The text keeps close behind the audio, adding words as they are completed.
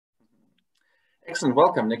Excellent.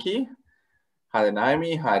 Welcome, Nikki. Hi there,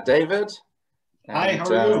 Naomi. Hi, David. Hi,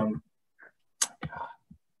 how are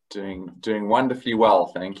you? Doing wonderfully well,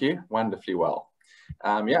 thank you. Wonderfully well.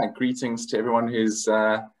 Greetings to everyone who's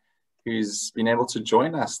been able to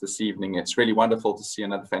join us this evening. It's really wonderful to see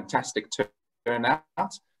another fantastic turnout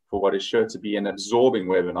for what is sure to be an absorbing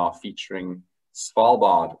webinar featuring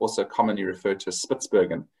Svalbard, also commonly referred to as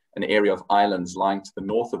Spitsbergen, an area of islands lying to the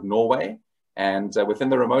north of Norway and within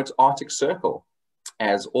the remote Arctic Circle.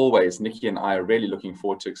 As always, Nikki and I are really looking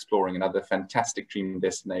forward to exploring another fantastic dream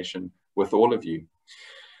destination with all of you.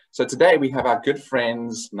 So today we have our good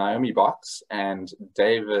friends Naomi Box and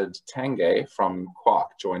David Tanguay from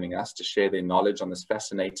Quark joining us to share their knowledge on this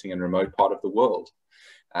fascinating and remote part of the world.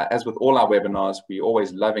 As with all our webinars, we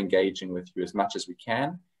always love engaging with you as much as we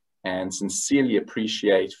can and sincerely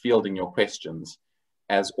appreciate fielding your questions.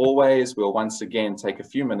 As always, we'll once again take a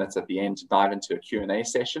few minutes at the end to dive into a Q&A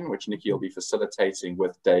session, which Nikki will be facilitating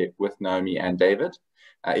with Naomi and David.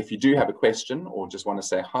 If you do have a question or just want to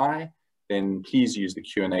say hi, then please use the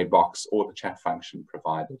Q&A box or the chat function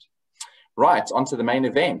provided. Right, on to the main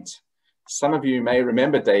event. Some of you may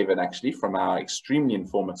remember David actually from our extremely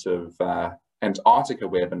informative Antarctica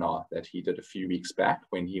webinar that he did a few weeks back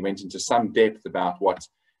when he went into some depth about what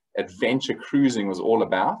adventure cruising was all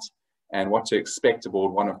about and what to expect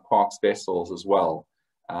aboard one of Quark's vessels as well.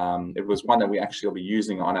 It was one that we actually will be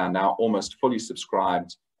using on our now almost fully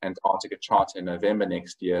subscribed Antarctica charter in November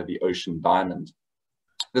next year, the Ocean Diamond.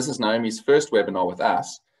 This is Naomi's first webinar with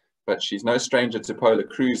us, but she's no stranger to polar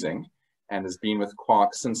cruising and has been with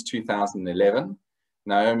Quark since 2011.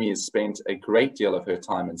 Naomi has spent a great deal of her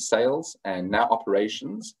time in sales and now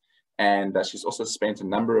operations, and she's also spent a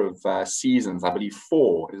number of seasons, I believe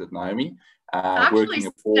 4, is it Naomi? Working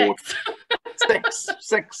aboard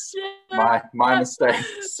six. Yeah. My mistake.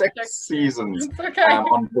 Six seasons okay.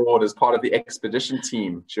 On board as part of the expedition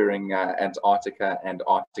team during Antarctica and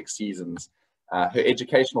Arctic seasons. Her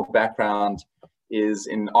educational background is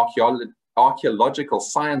in archaeological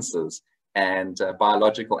sciences and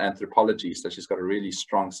biological anthropology, so she's got a really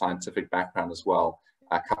strong scientific background as well,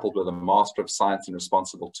 coupled with a Master of Science in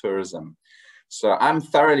Responsible Tourism. So I'm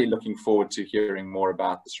thoroughly looking forward to hearing more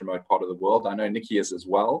about this remote part of the world. I know Nikki is as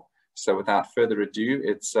well. So without further ado,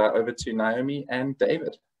 it's over to Naomi and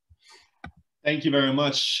David. Thank you very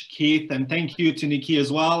much, Keith. And thank you to Nikki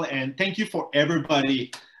as well. And thank you for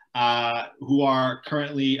everybody who are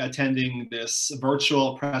currently attending this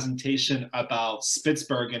virtual presentation about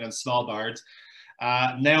Spitsbergen and Svalbard.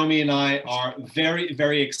 Naomi and I are very,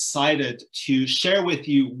 very excited to share with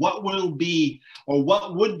you what will be or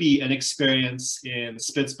what would be an experience in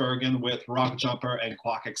Spitsbergen with Rock Jumper and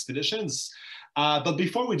Quark Expeditions. But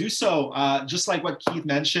before we do so, just like what Keith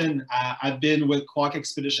mentioned, I've been with Quark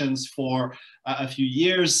Expeditions for a few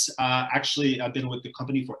years. Actually, I've been with the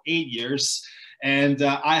company for 8 years. And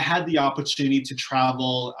I had the opportunity to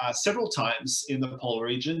travel several times in the polar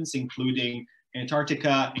regions, including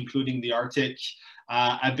Antarctica, including the Arctic.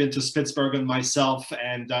 I've been to Spitsbergen myself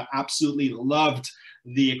and absolutely loved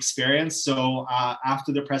the experience. So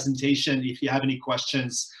after the presentation, if you have any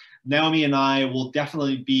questions, Naomi and I will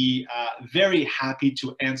definitely be very happy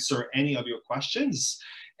to answer any of your questions.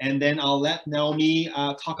 And then I'll let Naomi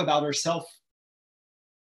talk about herself.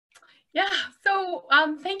 Yeah, so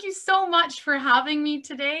thank you so much for having me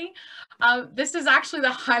today. This is actually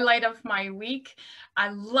the highlight of my week. I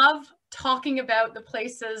love talking about the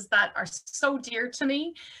places that are so dear to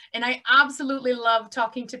me, and I absolutely love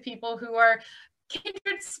talking to people who are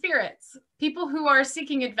kindred spirits, people who are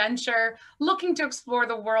seeking adventure, looking to explore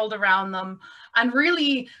the world around them, and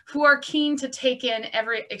really who are keen to take in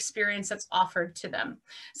every experience that's offered to them.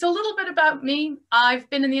 So a little bit about me. I've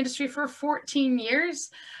been in the industry for 14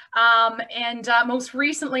 years. Most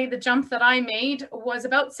recently, the jump that I made was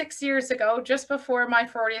about 6 years ago, just before my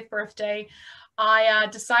 40th birthday. I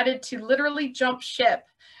decided to literally jump ship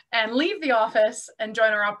and leave the office and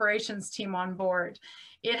join our operations team on board.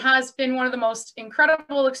 It has been one of the most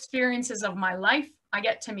incredible experiences of my life. I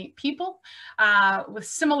get to meet people with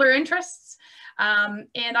similar interests, and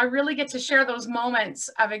I really get to share those moments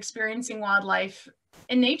of experiencing wildlife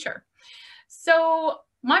in nature. So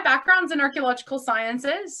my background's in archaeological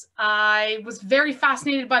sciences. I was very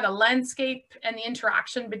fascinated by the landscape and the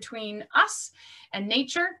interaction between us and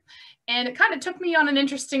nature. And it kind of took me on an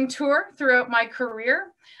interesting tour throughout my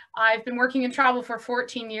career. I've been working in travel for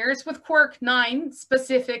 14 years with Quark 9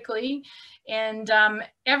 specifically. And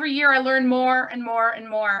every year I learn more and more and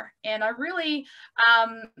more. And I really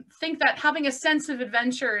think that having a sense of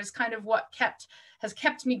adventure is kind of what kept has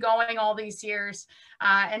kept me going all these years,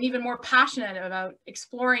 and even more passionate about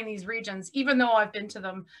exploring these regions, even though I've been to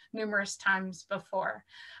them numerous times before.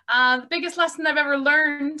 The biggest lesson I've ever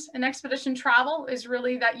learned in expedition travel is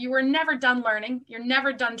really that you are never done learning, you're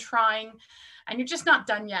never done trying, and you're just not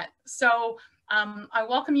done yet. So I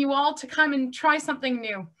welcome you all to come and try something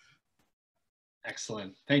new.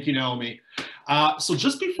 Excellent. Thank you, Naomi. So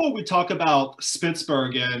just before we talk about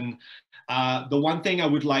Spitsbergen, the one thing I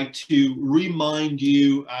would like to remind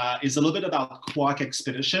you is a little bit about Quark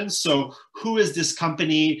Expeditions. So who is this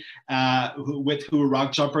company with who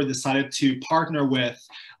Rock Jumper decided to partner with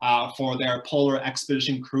for their polar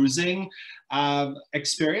expedition cruising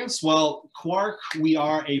experience? Well, Quark, we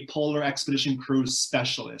are a polar expedition cruise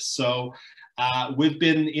specialist. So we've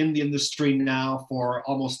been in the industry now for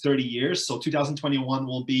almost 30 years. So 2021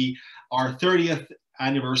 will be our 30th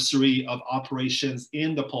anniversary of operations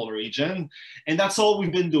in the polar region. And that's all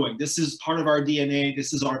we've been doing. This is part of our DNA.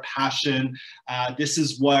 This is our passion. This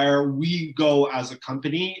is where we go as a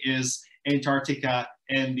company, is Antarctica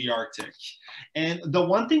and the Arctic. And the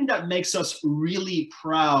one thing that makes us really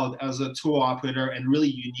proud as a tour operator and really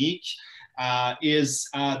unique is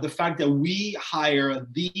the fact that we hire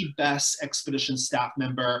the best expedition staff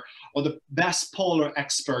member or the best polar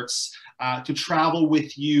experts to travel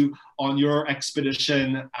with you on your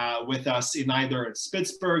expedition with us in either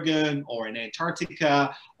Spitsbergen or in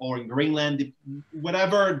Antarctica or in Greenland,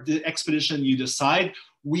 whatever the expedition you decide.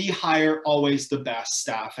 We hire always the best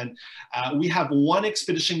staff, and we have one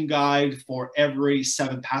expedition guide for every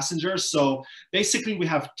 7 passengers. So basically we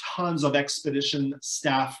have tons of expedition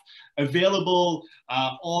staff available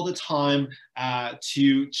all the time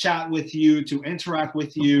to chat with you, to interact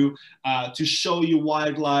with you, to show you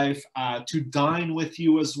wildlife, to dine with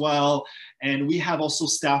you as well. And we have also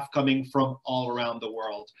staff coming from all around the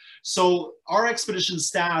world. So our expedition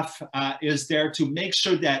staff is there to make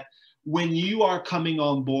sure that when you are coming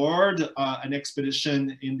on board an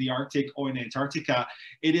expedition in the Arctic or in Antarctica,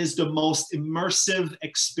 it is the most immersive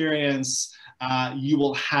experience you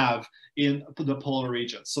will have in the polar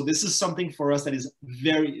region. So this is something for us that is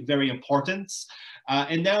very, very important.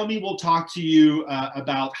 And Naomi will talk to you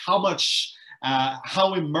about how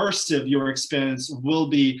immersive your experience will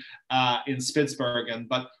be in Spitsbergen.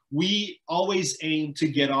 But we always aim to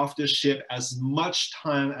get off the ship as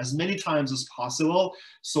many times as possible.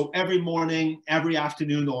 So every morning, every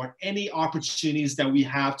afternoon, or any opportunities that we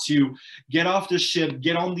have to get off the ship,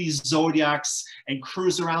 get on these Zodiacs and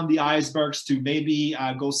cruise around the icebergs to maybe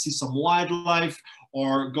go see some wildlife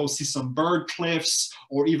or go see some bird cliffs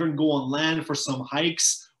or even go on land for some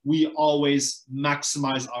hikes, we always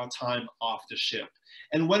maximize our time off the ship.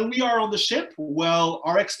 And when we are on the ship, well,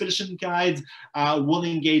 our expedition guides will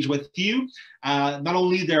engage with you. Not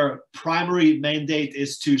only their primary mandate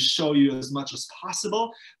is to show you as much as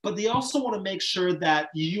possible, but they also want to make sure that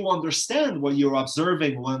you understand what you're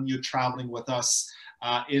observing when you're traveling with us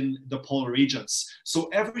in the polar regions. So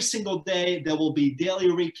every single day, there will be daily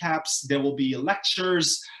recaps, there will be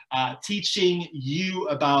lectures teaching you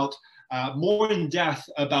about more in depth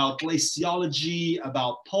about glaciology,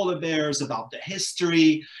 about polar bears, about the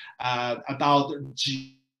history, about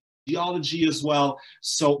geology as well.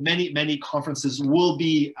 So many conferences will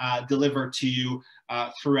be delivered to you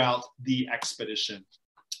throughout the expedition.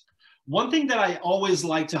 One thing that I always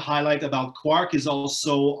like to highlight about Quark is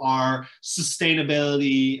also our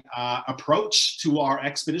sustainability approach to our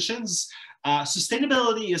expeditions.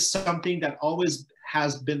 Sustainability is something that always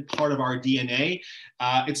has been part of our DNA.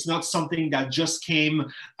 It's not something that just came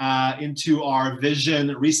into our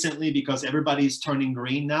vision recently because everybody's turning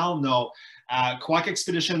green now. No, Quark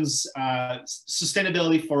Expeditions,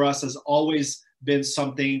 sustainability for us has always been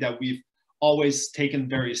something that we've always taken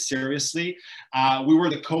very seriously. We were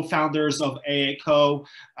the co-founders of AACO,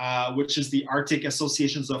 which is the Arctic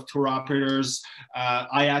Associations of Tour Operators,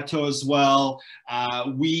 IATO as well.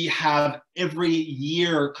 We have every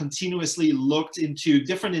year continuously looked into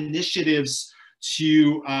different initiatives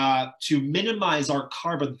to minimize our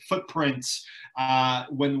carbon footprint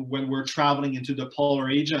when we're traveling into the polar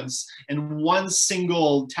regions. And one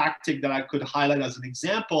single tactic that I could highlight as an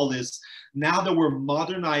example is now that we're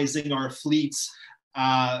modernizing our fleets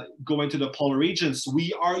going to the polar regions,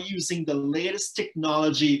 we are using the latest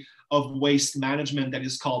technology of waste management that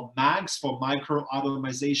is called MAGS, for micro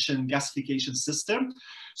automation gasification system.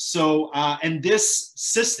 So, and this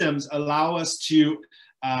systems allow us to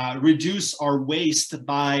reduce our waste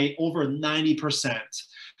by over 90%.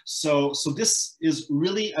 So this is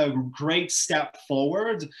really a great step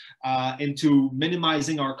forward into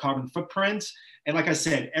minimizing our carbon footprint. And like I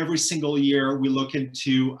said, every single year we look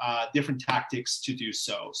into different tactics to do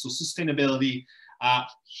so. So sustainability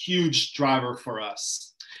huge driver for us.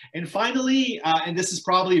 And finally, and this is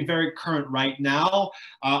probably very current right now,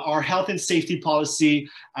 our health and safety policy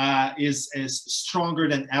is stronger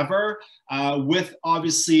than ever. With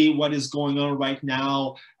obviously what is going on right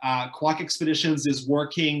now, Quark Expeditions is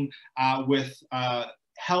working with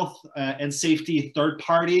health and safety third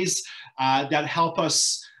parties that help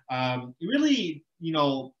us really,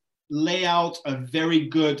 lay out a very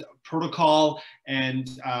good protocol and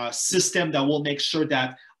system that will make sure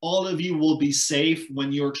that all of you will be safe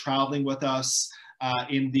when you're traveling with us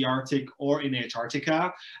in the Arctic or in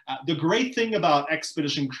Antarctica. The great thing about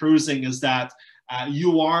expedition cruising is that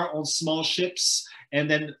you are on small ships, and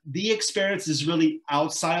then the experience is really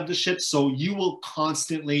outside of the ship. So you will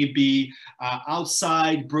constantly be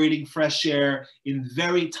outside, breathing fresh air in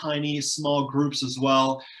very tiny, small groups as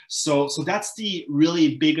well. So that's the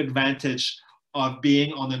really big advantage of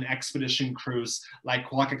being on an expedition cruise like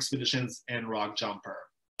Quark Expeditions and Rock Jumper.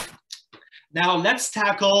 Now let's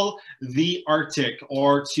tackle the Arctic,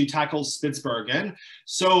 or to tackle Spitsbergen.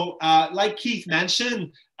 So like Keith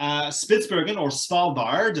mentioned, Spitsbergen or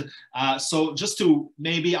Svalbard. So just to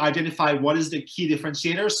maybe identify what is the key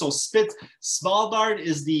differentiator. So Svalbard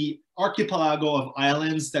is the archipelago of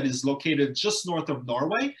islands that is located just north of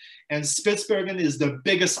Norway, and Spitsbergen is the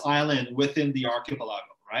biggest island within the archipelago,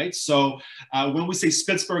 right? So when we say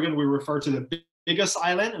Spitsbergen, we refer to the biggest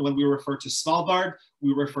island, and when we refer to Svalbard,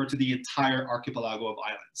 we refer to the entire archipelago of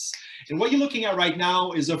islands. And what you're looking at right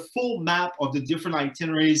now is a full map of the different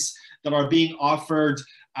itineraries that are being offered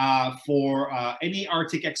for any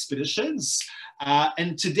Arctic expeditions.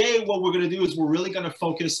 And today what we're going to do is we're really going to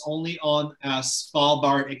focus only on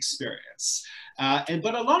Svalbard experience.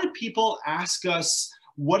 But a lot of people ask us,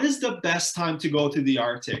 what is the best time to go to the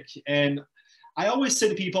Arctic? And I always say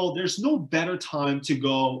to people, there's no better time to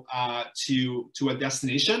go to a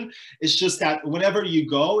destination. It's just that whenever you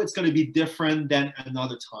go, it's going to be different than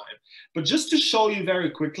another time. But just to show you very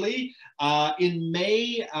quickly, in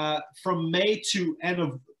May, from May to end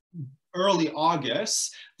of early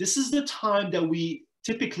August, this is the time that we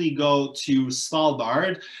typically go to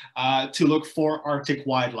Svalbard to look for Arctic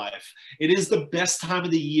wildlife. It is the best time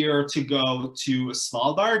of the year to go to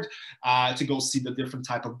Svalbard, to go see the different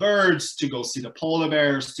type of birds, to go see the polar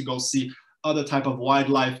bears, to go see other type of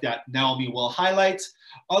wildlife that Naomi will highlight.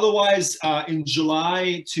 Otherwise, in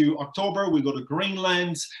July to October, we go to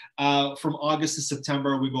Greenland. From August to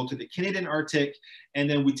September, we go to the Canadian Arctic. And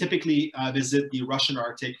then we typically visit the Russian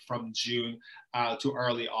Arctic from June to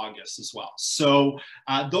early August as well. So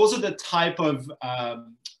those are the type of,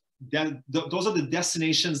 those are the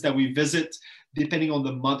destinations that we visit depending on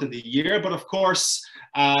the month of the year. But of course,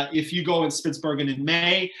 if you go in Spitsbergen in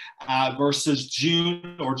May versus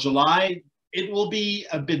June or July, it will be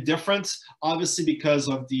a bit different, obviously because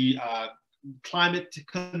of the climate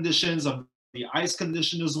conditions, of the ice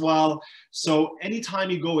condition as well. So anytime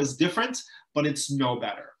you go is different, but it's no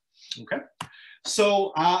better, okay?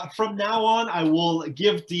 So from now on, I will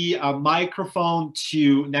give the microphone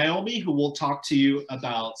to Naomi, who will talk to you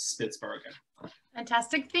about Spitsbergen.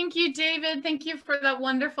 Fantastic. Thank you, David. Thank you for that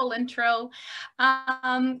wonderful intro.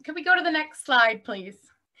 Could we go to the next slide, please?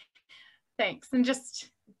 Thanks. And just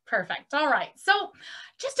perfect. All right. So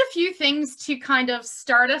just a few things to kind of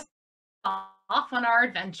start us off on our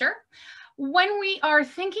adventure. When we are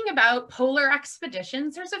thinking about polar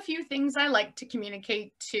expeditions, there's a few things I like to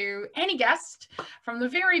communicate to any guest from the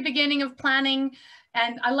very beginning of planning,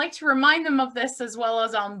 and I like to remind them of this as well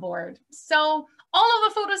as on board. So all of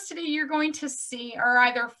the photos today you're going to see are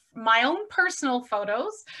either my own personal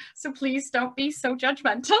photos, so please don't be so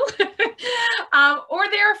judgmental, or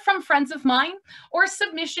they're from friends of mine, or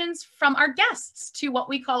submissions from our guests to what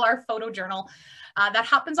we call our photo journal that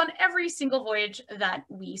happens on every single voyage that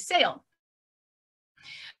we sail.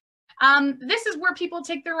 This is where people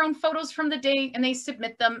take their own photos from the day and they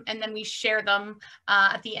submit them, and then we share them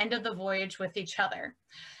at the end of the voyage with each other.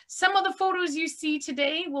 Some of the photos you see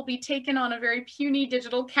today will be taken on a very puny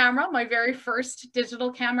digital camera, my very first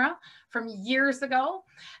digital camera from years ago.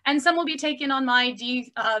 And some will be taken on my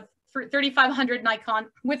 3500 Nikon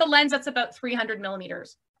with a lens that's about 300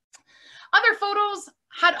 millimeters. Other photos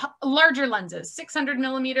had larger lenses, 600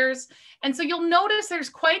 millimeters. And so you'll notice there's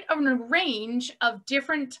quite a range of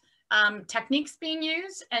different techniques being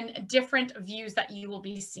used and different views that you will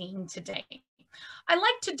be seeing today. I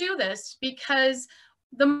like to do this because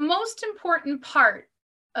the most important part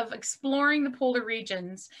of exploring the polar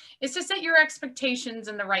regions is to set your expectations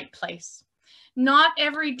in the right place. Not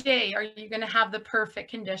every day are you going to have the perfect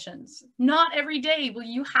conditions. Not every day will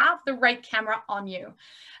you have the right camera on you.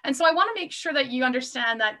 And so I want to make sure that you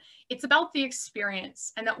understand that it's about the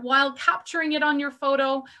experience, and that while capturing it on your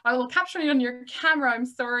photo, while capturing it on your camera, I'm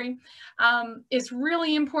sorry, is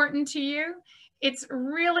really important to you. It's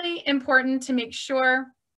really important to make sure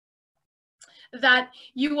that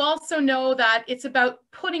you also know that it's about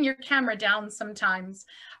putting your camera down sometimes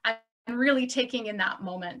and really taking in that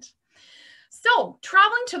moment. So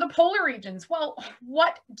traveling to the polar regions, well,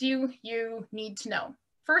 what do you need to know?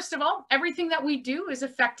 First of all, everything that we do is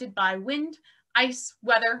affected by wind, ice,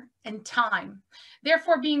 weather, and time.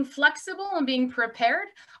 Therefore, being flexible and being prepared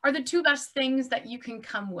are the two best things that you can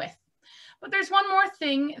come with. But there's one more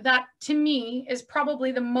thing that to me is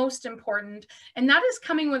probably the most important, and that is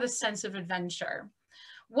coming with a sense of adventure.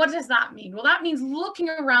 What does that mean? Well, that means looking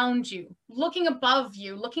around you, looking above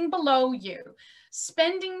you, looking below you,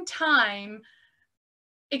 spending time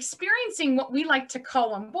experiencing what we like to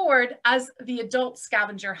call on board as the adult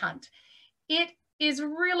scavenger hunt. It is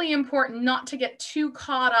really important not to get too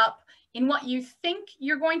caught up in what you think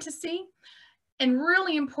you're going to see, and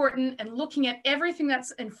really important and looking at everything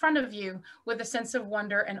that's in front of you with a sense of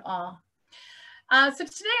wonder and awe. So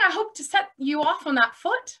today I hope to set you off on that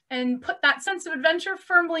foot and put that sense of adventure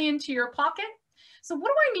firmly into your pocket. So what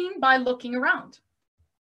do I mean by looking around?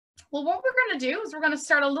 Well, what we're going to do is we're going to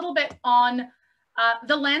start a little bit on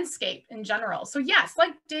the landscape in general. So yes,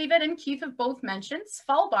 like David and Keith have both mentioned,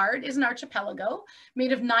 Svalbard is an archipelago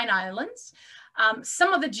made of 9 islands.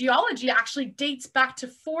 Some of the geology actually dates back to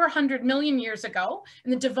 400 million years ago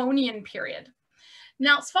in the Devonian period.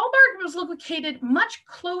 Now, Svalbard was located much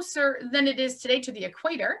closer than it is today to the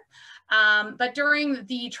equator, but during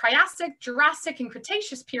the Triassic, Jurassic, and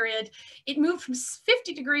Cretaceous period, it moved from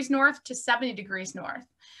 50 degrees north to 70 degrees north.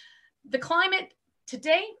 The climate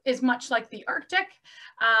today is much like the Arctic.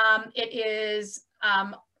 It is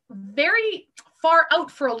very far out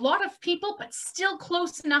for a lot of people, but still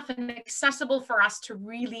close enough and accessible for us to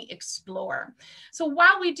really explore. So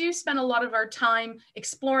while we do spend a lot of our time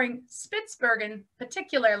exploring Spitsbergen,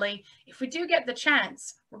 particularly, if we do get the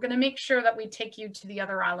chance, we're going to make sure that we take you to the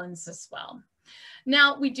other islands as well.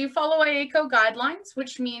 Now, we do follow IACO guidelines,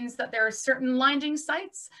 which means that there are certain landing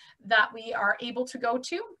sites that we are able to go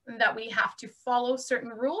to, that we have to follow certain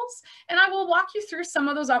rules, and I will walk you through some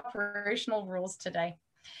of those operational rules today.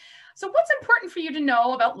 So what's important for you to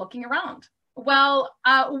know about looking around? Well,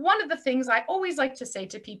 one of the things I always like to say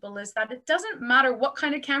to people is that it doesn't matter what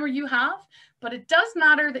kind of camera you have, but it does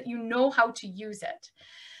matter that you know how to use it.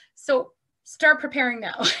 So start preparing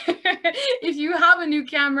now. If you have a new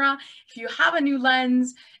camera, if you have a new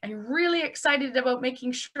lens, and you're really excited about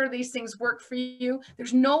making sure these things work for you,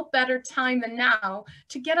 there's no better time than now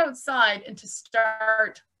to get outside and to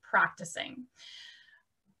start practicing.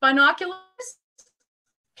 Binoculars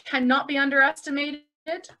cannot be underestimated.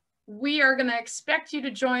 We are going to expect you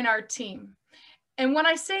to join our team. And when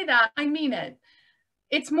I say that, I mean it.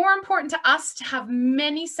 It's more important to us to have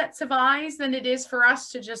many sets of eyes than it is for us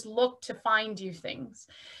to just look to find you things.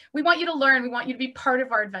 We want you to learn. We want you to be part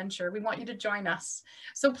of our adventure. We want you to join us.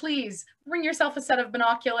 So please bring yourself a set of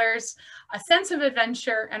binoculars, a sense of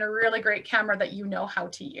adventure, and a really great camera that you know how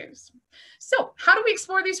to use. So how do we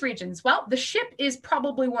explore these regions? Well, the ship is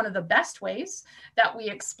probably one of the best ways that we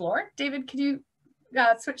explore. David, could you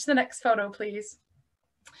switch to the next photo, please?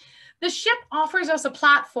 The ship offers us a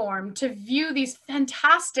platform to view these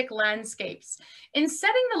fantastic landscapes. In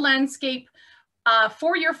setting the landscape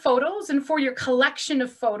for your photos and for your collection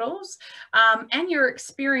of photos and your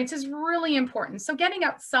experience is really important. So getting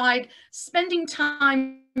outside, spending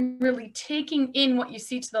time really taking in what you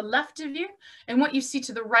see to the left of you and what you see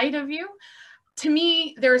to the right of you, to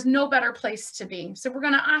me, there is no better place to be. So we're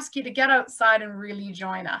going to ask you to get outside and really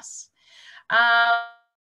join us.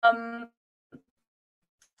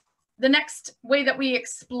 The next way that we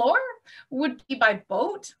explore would be by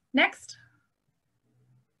boat. Next.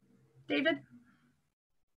 David.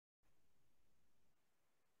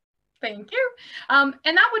 Thank you. And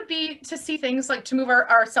that would be to see things like to move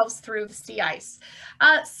ourselves through the sea ice.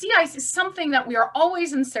 Sea ice is something that we are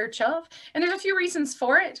always in search of, and there's a few reasons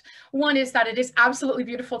for it. One is that it is absolutely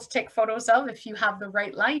beautiful to take photos of if you have the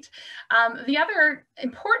right light. The other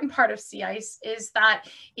important part of sea ice is that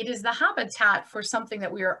it is the habitat for something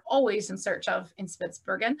that we are always in search of in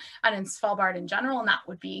Spitsbergen and in Svalbard in general, and that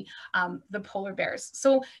would be the polar bears.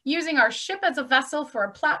 So using our ship as a vessel for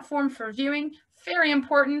a platform for viewing, very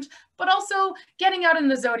important, but also getting out in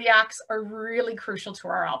the zodiacs are really crucial to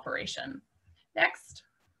our operation. Next.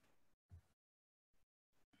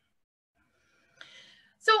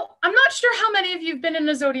 So I'm not sure how many of you have been in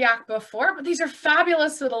a Zodiac before, but these are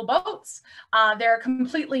fabulous little boats. They're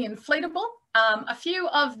completely inflatable. A few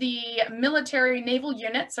of the military naval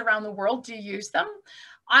units around the world do use them.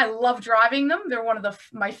 I love driving them. They're one of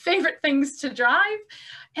my favorite things to drive.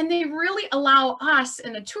 And they really allow us,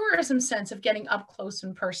 in a tourism sense, of getting up close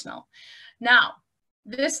and personal. Now,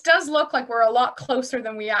 this does look like we're a lot closer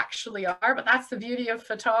than we actually are, but that's the beauty of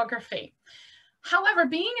photography. However,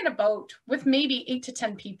 being in a boat with maybe 8 to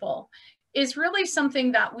 10 people is really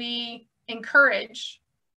something that we encourage.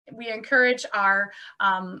 We encourage our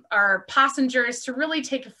passengers to really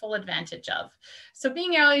take a full advantage of. So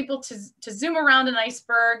being able to zoom around an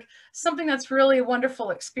iceberg, something that's really a wonderful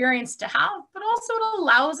experience to have, but also it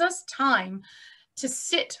allows us time to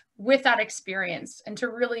sit with that experience and to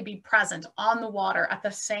really be present on the water at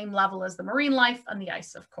the same level as the marine life and the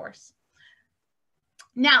ice, of course.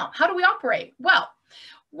 Now, how do we operate? Well,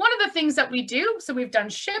 one of the things that we do, so we've done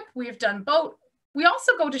ship, we've done boat, we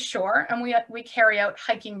also go to shore and we carry out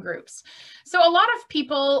hiking groups. So a lot of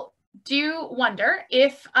people do wonder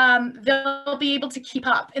if they'll be able to keep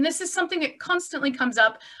up. And this is something that constantly comes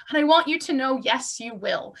up. And I want you to know, yes, you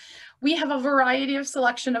will. We have a variety of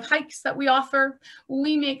selection of hikes that we offer.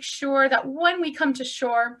 We make sure that when we come to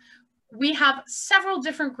shore, we have several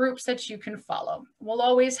different groups that you can follow. We'll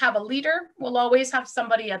always have a leader. We'll always have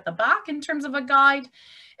somebody at the back in terms of a guide.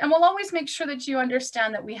 And we'll always make sure that you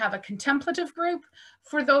understand that we have a contemplative group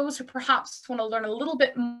for those who perhaps want to learn a little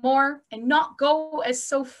bit more and not go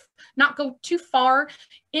too far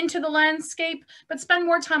into the landscape, but spend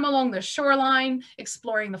more time along the shoreline,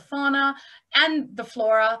 exploring the fauna and the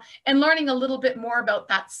flora, and learning a little bit more about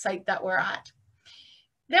that site that we're at.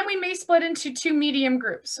 Then we may split into 2 medium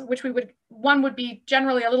groups, which one would be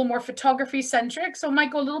generally a little more photography centric. So it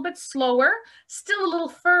might go a little bit slower, still a little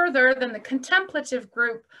further than the contemplative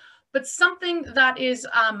group, but something that is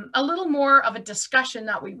a little more of a discussion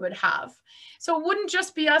that we would have. So it wouldn't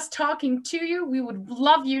just be us talking to you. We would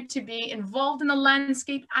love you to be involved in the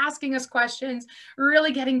landscape, asking us questions,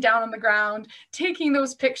 really getting down on the ground, taking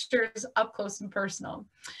those pictures up close and personal.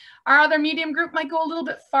 Our other medium group might go a little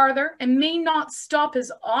bit farther and may not stop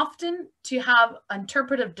as often to have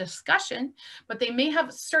interpretive discussion, but they may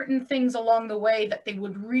have certain things along the way that they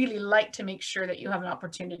would really like to make sure that you have an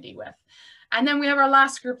opportunity with. And then we have our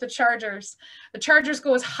last group, the chargers. The chargers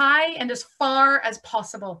go as high and as far as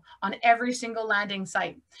possible on every single landing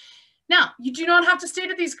site. Now, you do not have to stay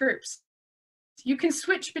to these groups. You can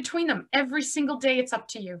switch between them every single day. It's up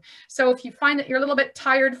to you. So if you find that you're a little bit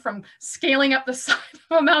tired from scaling up the side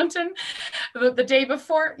of a mountain the day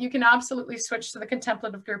before, you can absolutely switch to the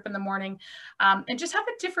contemplative group in the morning and just have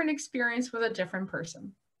a different experience with a different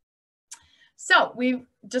person. So we've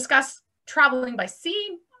discussed traveling by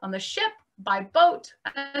sea, on the ship, by boat,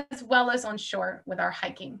 as well as on shore with our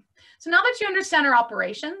hiking. So now that you understand our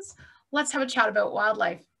operations, let's have a chat about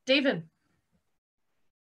wildlife. David.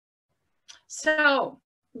 So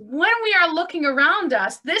when we are looking around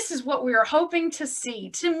us, this is what we are hoping to see.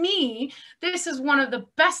 To me, this is one of the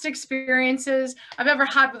best experiences I've ever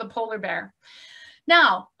had with a polar bear.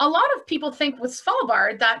 Now, a lot of people think with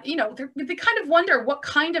Svalbard that, you know, they kind of wonder what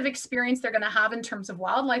kind of experience they're going to have in terms of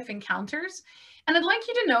wildlife encounters. And I'd like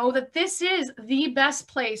you to know that this is the best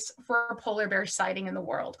place for a polar bear sighting in the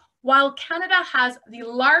world. While Canada has the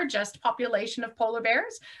largest population of polar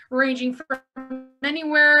bears, ranging from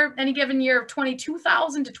anywhere, any given year, of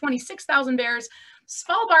 22,000 to 26,000 bears,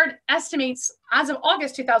 Svalbard estimates, as of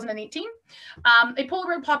August 2018, a polar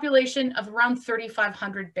bear population of around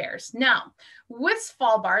 3,500 bears. Now, with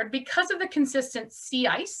Svalbard, because of the consistent sea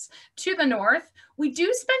ice to the north, we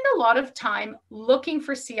do spend a lot of time looking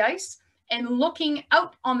for sea ice and looking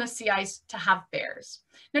out on the sea ice to have bears.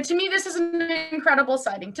 Now, to me, this is an incredible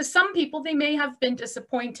sighting. To some people, they may have been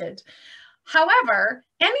disappointed. However,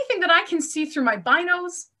 anything that I can see through my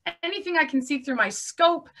binos, anything I can see through my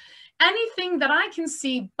scope, anything that I can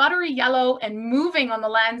see buttery yellow and moving on the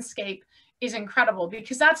landscape is incredible,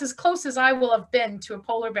 because that's as close as I will have been to a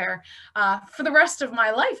polar bear for the rest of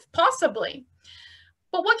my life, possibly.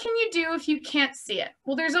 But what can you do if you can't see it?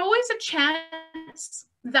 Well, there's always a chance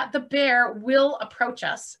that the bear will approach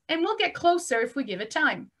us, and we'll get closer if we give it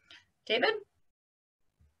time. David?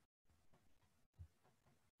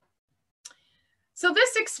 So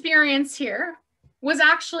this experience here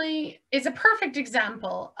is a perfect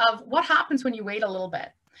example of what happens when you wait a little bit.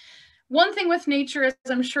 One thing with nature, as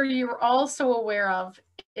I'm sure you're also aware of,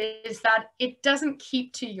 is that it doesn't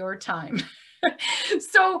keep to your time.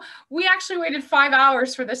 So we actually waited 5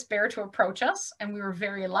 hours for this bear to approach us, and we were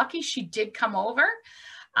very lucky. She did come over.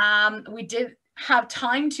 We did have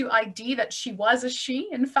time to ID that she was a she,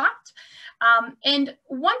 in fact. And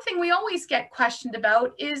one thing we always get questioned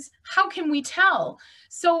about is how can we tell?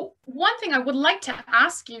 So one thing I would like to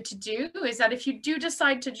ask you to do is that if you do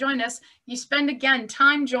decide to join us, you spend again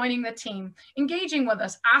time joining the team, engaging with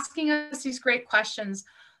us, asking us these great questions,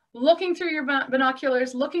 looking through your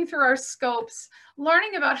binoculars, looking through our scopes,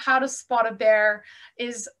 learning about how to spot a bear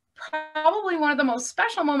is probably one of the most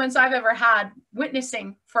special moments I've ever had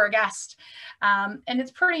witnessing for a guest. And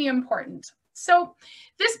it's pretty important. So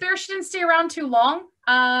this bear, she didn't stay around too long.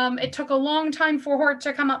 It took a long time for her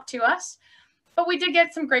to come up to us, but we did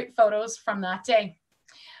get some great photos from that day.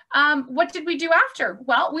 What did we do after?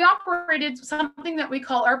 Well, we operated something that we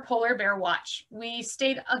call our polar bear watch. We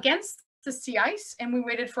stayed against the sea ice and we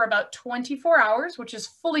waited for about 24 hours, which is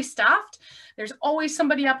fully staffed. There's always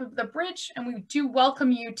somebody up at the bridge, and we do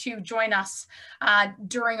welcome you to join us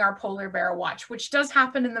during our polar bear watch, which does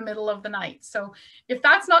happen in the middle of the night. So if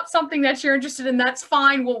that's not something that you're interested in, that's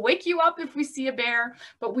fine. We'll wake you up if we see a bear,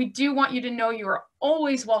 but we do want you to know you are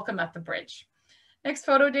always welcome at the bridge. Next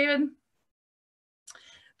photo, David.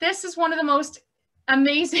 This is one of the most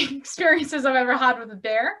amazing experiences I've ever had with a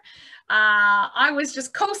bear. I was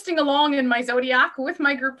just coasting along in my Zodiac with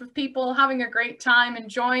my group of people, having a great time,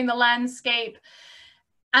 enjoying the landscape.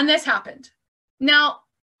 And this happened. Now,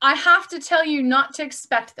 I have to tell you not to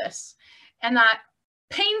expect this, and that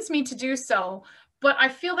pains me to do so, but I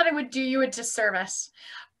feel that I would do you a disservice.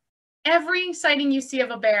 Every sighting you see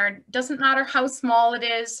of a bear, doesn't matter how small it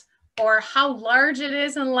is or how large it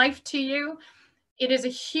is in life to you, it is a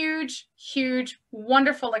huge, huge,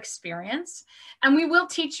 wonderful experience, and we will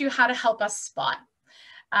teach you how to help us spot.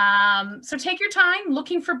 So take your time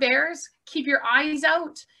looking for bears, keep your eyes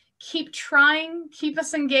out, keep trying, keep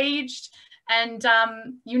us engaged, and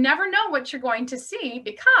you never know what you're going to see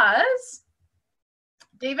because,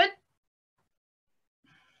 David,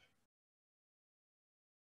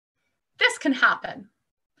 this can happen.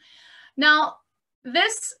 Now,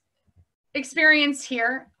 this experience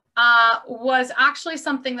here was actually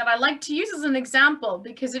something that I like to use as an example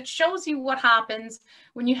because it shows you what happens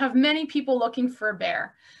when you have many people looking for a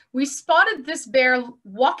bear. We spotted this bear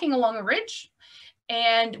walking along a ridge,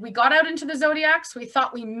 and we got out into the Zodiacs. We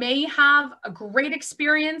thought we may have a great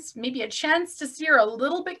experience, maybe a chance to see her a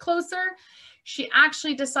little bit closer. She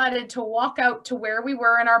actually decided to walk out to where we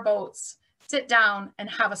were in our boats, sit down, and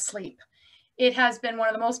have a sleep. It has been one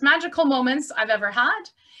of the most magical moments I've ever had.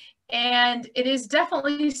 And it is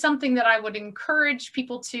definitely something that I would encourage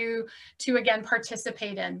people to again,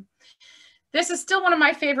 participate in. This is still one of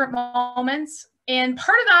my favorite moments. And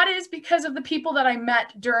part of that is because of the people that I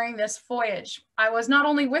met during this voyage. I was not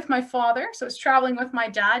only with my father, so I was traveling with my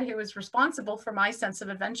dad, who was responsible for my sense of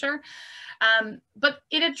adventure, but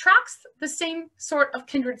it attracts the same sort of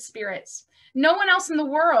kindred spirits. No one else in the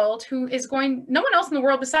world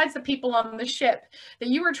besides the people on the ship that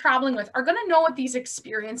you were traveling with are going to know what these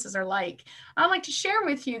experiences are like. I'd like to share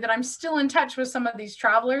with you that I'm still in touch with some of these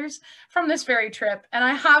travelers from this very trip, and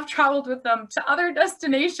I have traveled with them to other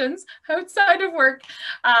destinations outside of work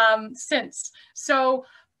since. So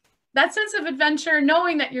that sense of adventure,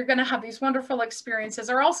 knowing that you're going to have these wonderful experiences,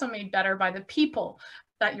 are also made better by the people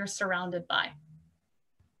that you're surrounded by.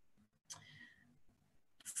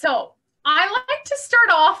 So I like to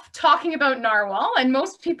start off talking about narwhal, and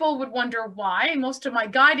most people would wonder why. Most of my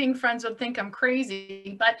guiding friends would think I'm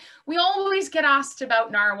crazy, but we always get asked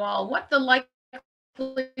about narwhal, what the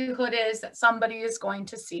likelihood is that somebody is going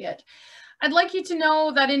to see it. I'd like you to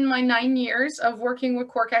know that in my 9 years of working with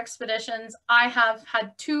Quark expeditions, I have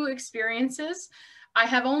had 2 experiences. I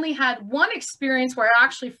have only had one experience where I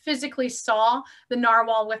actually physically saw the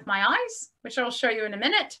narwhal with my eyes, which I'll show you in a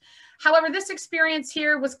minute. However, this experience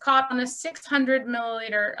here was caught on a 600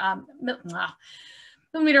 millimeter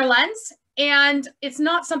lens, and it's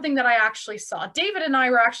not something that I actually saw. David and I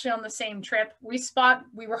were actually on the same trip. We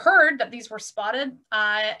were heard that these were spotted,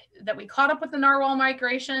 that we caught up with the narwhal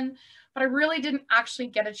migration, but I really didn't actually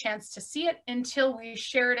get a chance to see it until we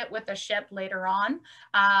shared it with the ship later on.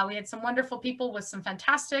 We had some wonderful people with some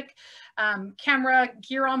fantastic camera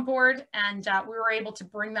gear on board, and we were able to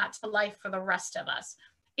bring that to life for the rest of us.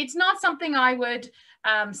 It's not something I would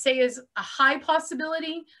say is a high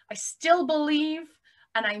possibility. I still believe,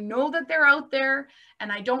 and I know that they're out there,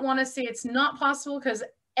 and I don't want to say it's not possible because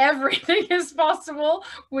everything is possible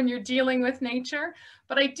when you're dealing with nature.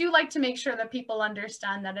 But I do like to make sure that people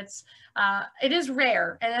understand that it is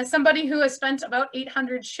rare. And as somebody who has spent about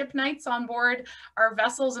 800 ship nights on board our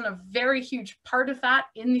vessels, and a very huge part of that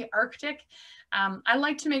in the Arctic, I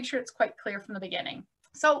like to make sure it's quite clear from the beginning.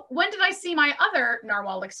 So when did I see my other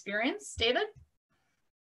narwhal experience, David?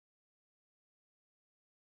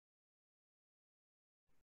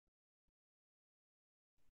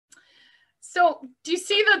 So do you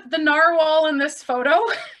see the narwhal in this photo?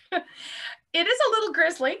 It is a little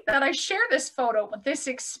grizzly that I share this photo, but this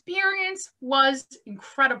experience was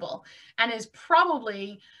incredible and is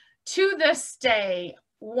probably, to this day,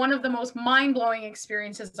 one of the most mind-blowing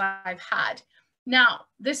experiences I've had. Now,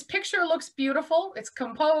 this picture looks beautiful. It's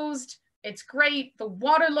composed. It's great. The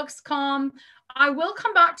water looks calm. I will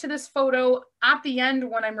come back to this photo at the end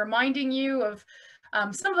when I'm reminding you of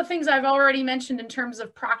some of the things I've already mentioned in terms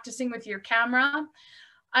of practicing with your camera.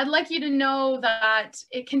 I'd like you to know that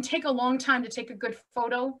it can take a long time to take a good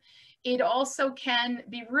photo. It also can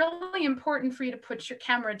be really important for you to put your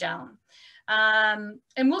camera down. And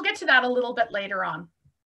we'll get to that a little bit later on.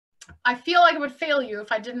 I feel like I would fail you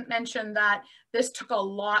if I didn't mention that this took a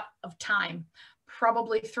lot of time,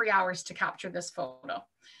 probably 3 hours to capture this photo.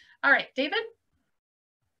 All right, David.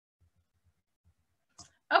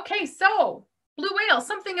 Okay, so blue whale,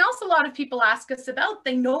 something else a lot of people ask us about.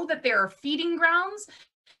 They know that there are feeding grounds.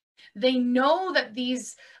 They know that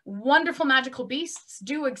these wonderful magical beasts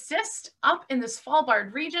do exist up in the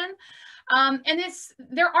Svalbard region. And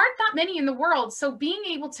there aren't that many in the world. So being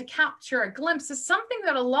able to capture a glimpse is something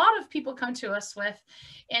that a lot of people come to us with.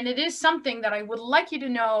 And it is something that I would like you to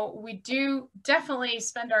know we do definitely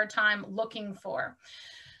spend our time looking for.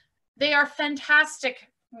 They are fantastic,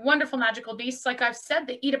 wonderful magical beasts. Like I've said,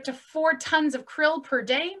 they eat up to 4 tons of krill per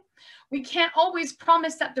day. We can't always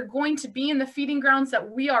promise that they're going to be in the feeding grounds that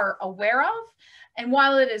we are aware of. And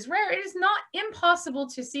while it is rare, it is not impossible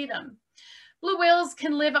to see them. Blue whales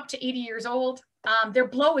can live up to 80 years old. Their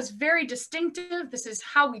blow is very distinctive. This is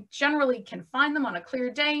how we generally can find them on a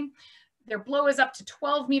clear day. Their blow is up to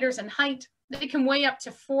 12 meters in height. They can weigh up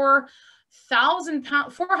to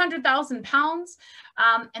 400,000 pounds,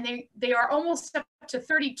 and they are almost up to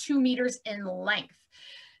 32 meters in length.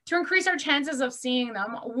 To increase our chances of seeing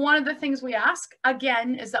them, one of the things we ask,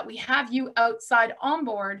 again, is that we have you outside on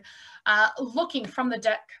board looking from the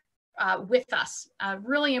deck with us.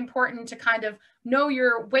 Really important to kind of know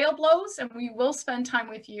your whale blows, and we will spend time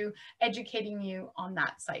with you educating you on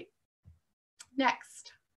that site.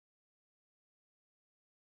 Next.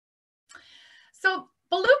 So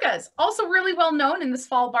belugas, also really well known in the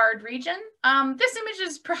Svalbard region. This image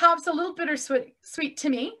is perhaps a little bittersweet to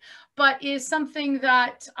me, but is something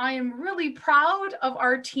that I am really proud of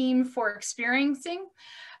our team for experiencing.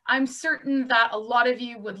 I'm certain that a lot of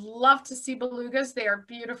you would love to see belugas. They are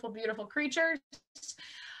beautiful, beautiful creatures.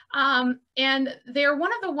 And they're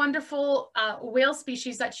one of the wonderful whale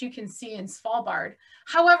species that you can see in Svalbard.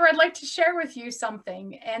 However, I'd like to share with you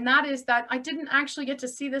something, and that is that I didn't actually get to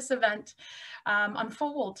see this event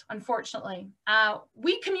unfold, unfortunately.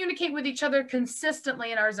 We communicate with each other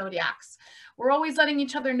consistently in our zodiacs. We're always letting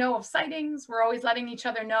each other know of sightings. We're always letting each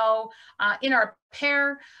other know in our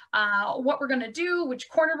pair what we're going to do, which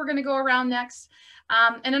corner we're going to go around next.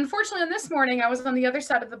 And unfortunately, this morning, I was on the other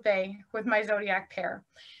side of the bay with my zodiac pair.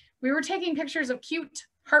 We were taking pictures of cute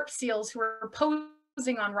harp seals who were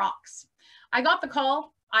posing on rocks. I got the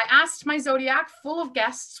call. I asked my zodiac, full of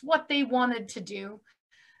guests, what they wanted to do.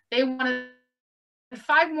 They wanted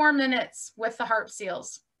 5 more minutes with the harp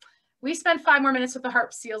seals. We spent 5 more minutes with the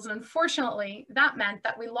harp seals, and unfortunately, that meant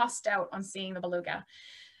that we lost out on seeing the beluga.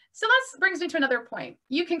 So that brings me to another point.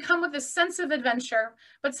 You can come with a sense of adventure,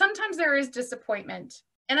 but sometimes there is disappointment.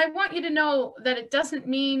 And I want you to know that it doesn't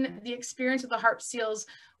mean the experience with the harp seals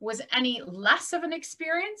was any less of an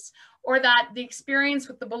experience, or that the experience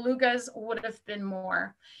with the belugas would have been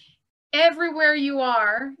more. Everywhere you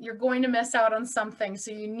are, you're going to miss out on something. So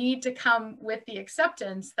you need to come with the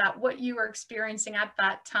acceptance that what you are experiencing at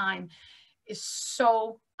that time is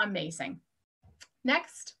so amazing.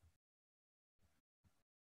 Next.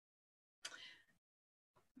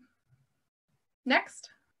 Next.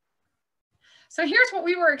 So here's what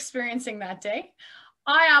we were experiencing that day.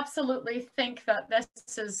 I absolutely think that this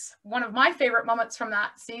is one of my favorite moments from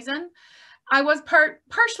that season. I was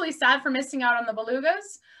partially sad for missing out on the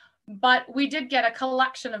belugas, but we did get a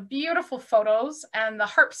collection of beautiful photos, and the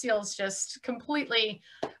harp seals just completely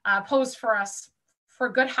posed for us for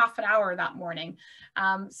a good half an hour that morning.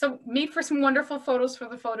 So made for some wonderful photos for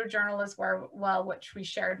the photojournal as well, which we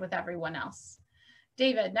shared with everyone else.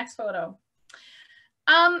 David, next photo.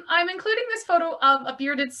 I'm including this photo of a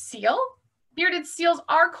bearded seal. Bearded seals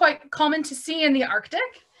are quite common to see in the Arctic.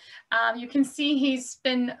 You can see he's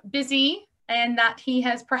been busy and that he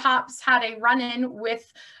has perhaps had a run-in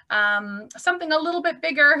with something a little bit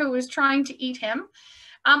bigger who is trying to eat him.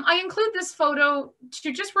 I include this photo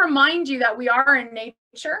to just remind you that we are in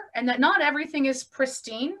nature and that not everything is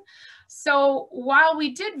pristine. So while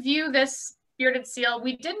we did view this bearded seal.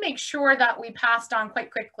 We did make sure that we passed on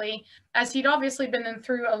quite quickly, as he'd obviously been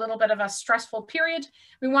through a little bit of a stressful period.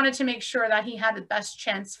 We wanted to make sure that he had the best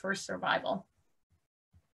chance for survival.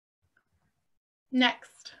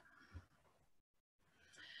 Next.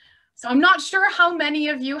 So I'm not sure how many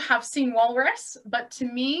of you have seen walrus, but to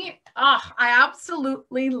me, I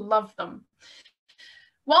absolutely love them.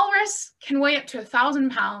 Walrus can weigh up to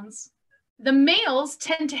 1,000 pounds. The males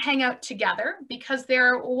tend to hang out together because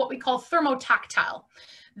they're what we call thermotactile.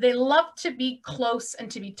 They love to be close and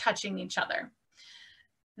to be touching each other.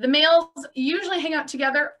 The males usually hang out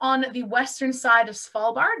together on the western side of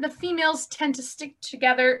Svalbard. The females tend to stick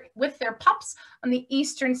together with their pups on the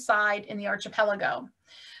eastern side in the archipelago.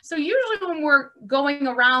 So usually when we're going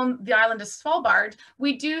around the island of Svalbard,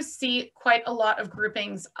 we do see quite a lot of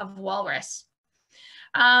groupings of walrus.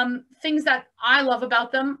 Things that I love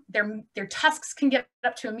about them, their tusks can get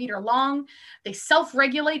up to 1 meter long. They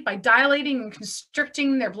self-regulate by dilating and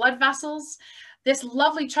constricting their blood vessels. This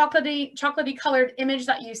lovely chocolatey colored image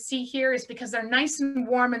that you see here is because they're nice and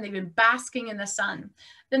warm and they've been basking in the sun.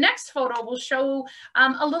 The next photo will show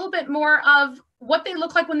a little bit more of what they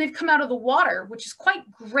look like when they've come out of the water, which is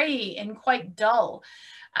quite gray and quite dull.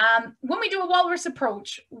 When we do a walrus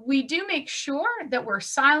approach, we do make sure that we're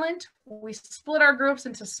silent. We split our groups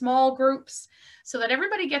into small groups so that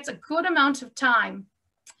everybody gets a good amount of time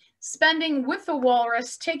spending with the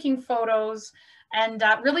walrus, taking photos, and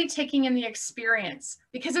really taking in the experience,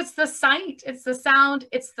 because it's the sight, it's the sound,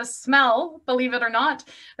 it's the smell, believe it or not,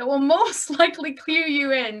 that will most likely clue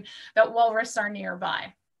you in that walrus are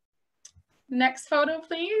nearby. Next photo,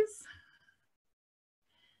 please.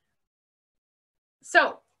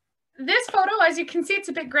 So this photo, as you can see, it's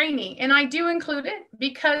a bit grainy, and I do include it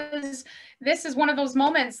because this is one of those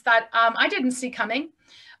moments that I didn't see coming.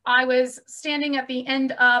 I was standing at the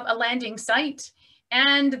end of a landing site,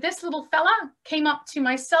 and this little fella came up to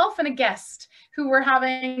myself and a guest who were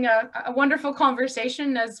having a wonderful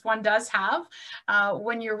conversation, as one does have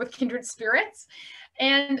when you're with kindred spirits.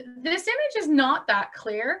 And this image is not that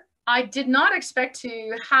clear. I did not expect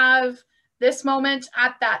to have this moment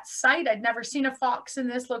at that site. I'd never seen a fox in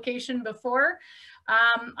this location before.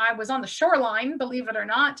 I was on the shoreline, believe it or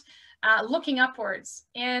not, looking upwards.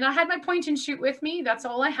 And I had my point and shoot with me. That's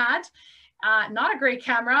all I had. Not a great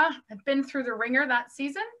camera. I've been through the ringer that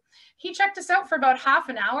season. He checked us out for about half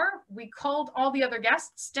an hour. We called all the other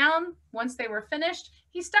guests down once they were finished.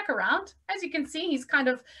 He stuck around. As you can see, he's kind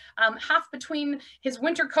of half between his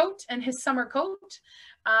winter coat and his summer coat,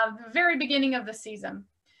 the very beginning of the season.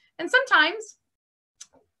 And sometimes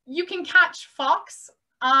you can catch fox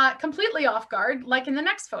completely off guard, like in the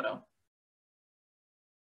next photo.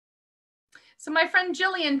 So my friend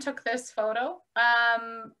Jillian took this photo.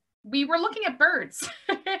 We were looking at birds.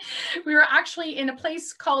 We were actually in a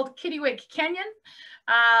place called Kittiwake Canyon,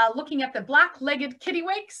 looking at the black-legged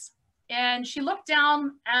kittiwakes, and she looked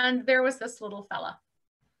down and there was this little fella.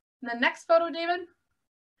 And the next photo, David.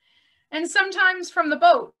 And sometimes from the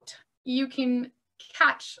boat, you can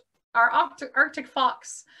catch our Arctic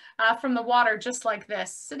fox from the water just like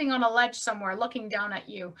this, sitting on a ledge somewhere, looking down at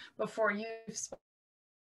you before you spot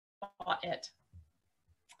it.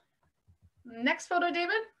 Next photo,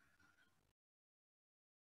 David.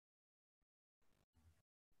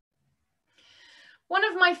 One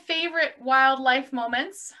of my favorite wildlife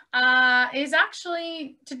moments is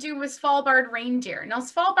actually to do with Svalbard reindeer. Now,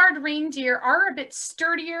 Svalbard reindeer are a bit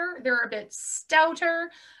sturdier, they're a bit stouter,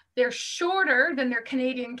 they're shorter than their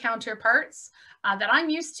Canadian counterparts that I'm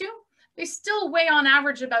used to. They still weigh on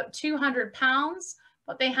average about 200 pounds,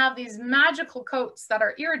 but they have these magical coats that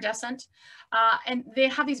are iridescent, and they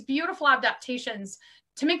have these beautiful adaptations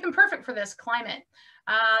to make them perfect for this climate.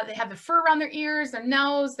 They have the fur around their ears, their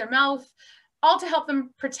nose, their mouth, all to help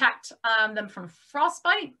them protect them from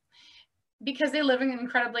frostbite, because they live in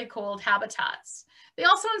incredibly cold habitats. They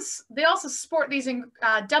also sport these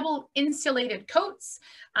double insulated coats.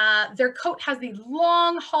 Their coat has these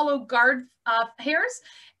long, hollow guard hairs,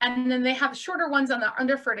 and then they have shorter ones on the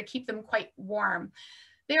underfur to keep them quite warm.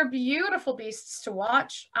 They're beautiful beasts to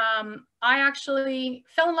watch. I actually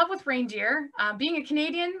fell in love with reindeer. Being a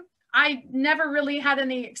Canadian, I never really had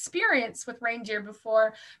any experience with reindeer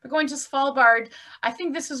before, but going to Svalbard, I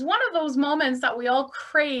think this is one of those moments that we all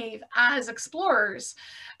crave as explorers,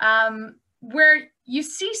 where you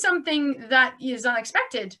see something that is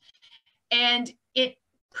unexpected and it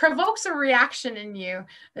provokes a reaction in you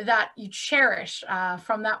that you cherish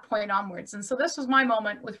from that point onwards. And so this was my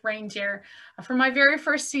moment with reindeer for my very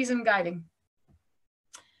first season guiding.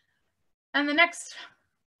 And the next.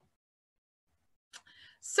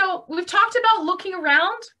 So we've talked about looking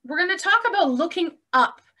around. We're going to talk about looking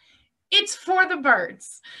up. It's for the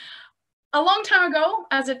birds. A long time ago,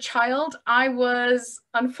 as a child, I was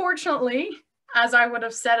unfortunately, as I would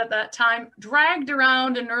have said at that time, dragged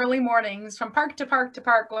around in early mornings from park to park to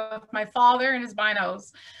park with my father and his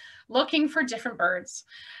binos, looking for different birds.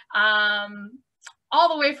 All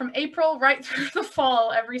the way from April right through the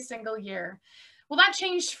fall every single year. Well, that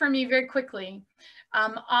changed for me very quickly.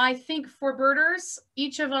 I think for birders,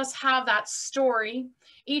 each of us have that story.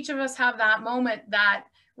 Each of us have that moment that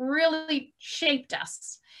really shaped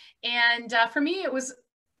us. And for me, it was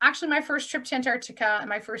actually my first trip to Antarctica and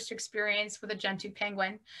my first experience with a Gentoo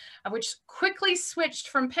penguin, which quickly switched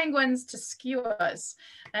from penguins to skuas.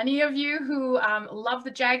 Any of you who love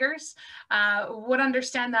the jaggers would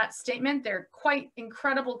understand that statement. They're quite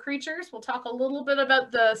incredible creatures. We'll talk a little bit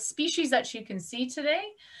about the species that you can see today.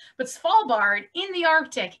 But Svalbard in the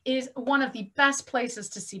Arctic is one of the best places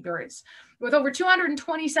to see birds, with over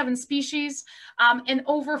 227 species and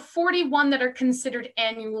over 41 that are considered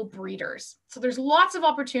annual breeders. So there's lots of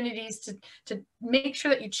opportunities to make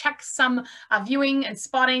sure that you check some viewing and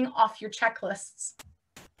spotting off your checklists.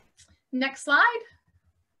 Next slide.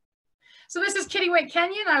 So this is Kittiwake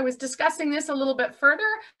Canyon. I was discussing this a little bit further,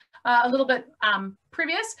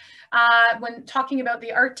 previous when talking about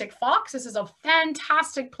the Arctic fox. This is a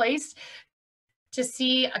fantastic place to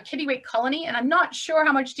see a kittiwake colony, and I'm not sure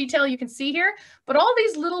how much detail you can see here, but all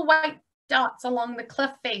these little white dots along the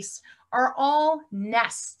cliff face are all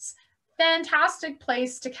nests. Fantastic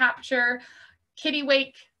place to capture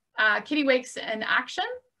kittiwakes in action.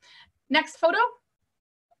 Next photo.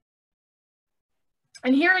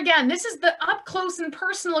 And here again, this is the up close and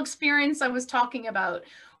personal experience I was talking about.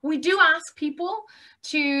 We do ask people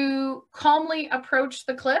to calmly approach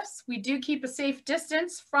the cliffs. We do keep a safe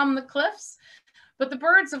distance from the cliffs. But the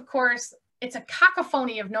birds, of course, it's a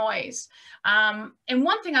cacophony of noise. And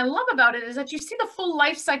one thing I love about it is that you see the full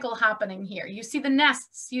life cycle happening here. You see the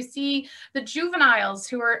nests, you see the juveniles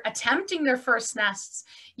who are attempting their first nests.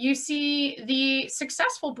 You see the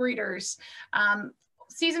successful breeders,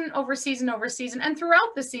 season over season over season, and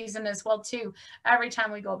throughout the season as well too, every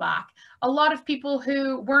time we go back. A lot of people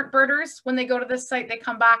who weren't birders, when they go to this site, they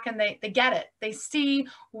come back and they get it. They see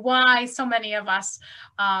why so many of us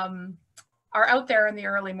are out there in the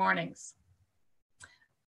early mornings.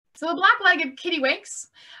 So the black-legged kittiwakes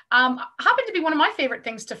happen to be one of my favorite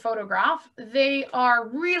things to photograph. They are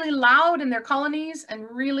really loud in their colonies and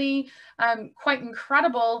really quite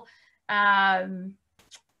incredible,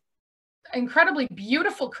 incredibly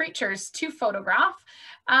beautiful creatures to photograph.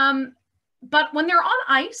 But when they're on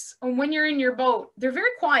ice and when you're in your boat, they're very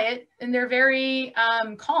quiet and they're very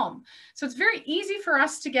calm. So it's very easy for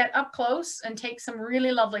us to get up close and take some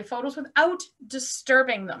really lovely photos without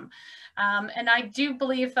disturbing them. And I do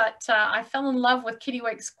believe that I fell in love with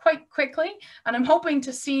kittiwakes quite quickly, and I'm hoping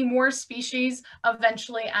to see more species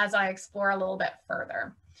eventually as I explore a little bit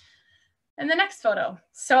further. And the next photo.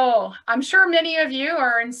 So I'm sure many of you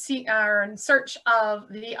are in search of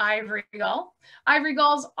the ivory gull. Ivory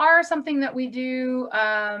gulls are something that we do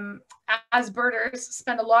as birders,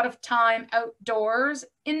 spend a lot of time outdoors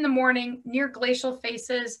in the morning near glacial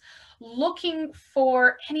faces, looking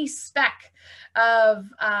for any speck of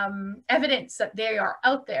evidence that they are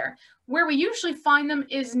out there. Where we usually find them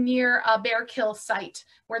is near a bear kill site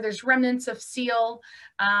where there's remnants of seal.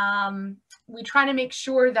 We try to make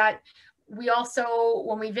sure that we also,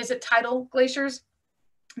 when we visit tidal glaciers,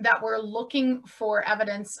 that we're looking for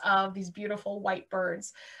evidence of these beautiful white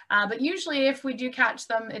birds. But usually if we do catch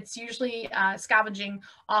them, it's usually scavenging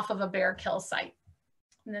off of a bear kill site.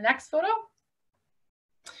 In the next photo.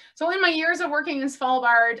 So in my years of working in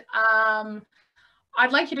Svalbard,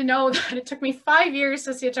 I'd like you to know that it took me 5 years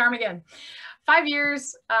to see a ptarmigan. 5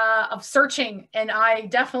 years of searching, and I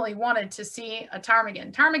definitely wanted to see a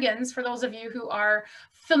ptarmigan. Ptarmigans, for those of you who are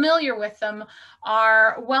familiar with them,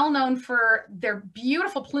 are well known for their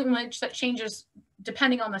beautiful plumage that changes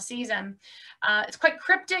depending on the season. It's quite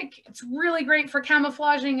cryptic. It's really great for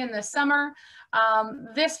camouflaging in the summer.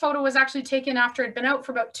 This photo was actually taken after I'd been out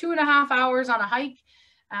for about 2.5 hours on a hike.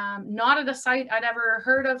 Not at a site I'd ever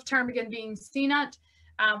heard of ptarmigan being seen at.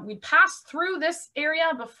 We passed through this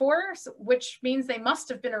area before, which means they must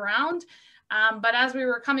have been around. But as we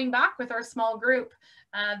were coming back with our small group,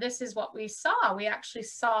 this is what we saw. We actually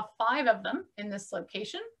saw 5 of them in this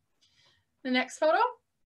location. The next photo.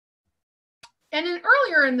 And then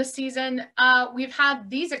earlier in the season, we've had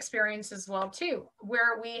these experiences as well too,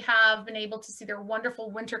 where we have been able to see their wonderful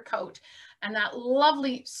winter coat and that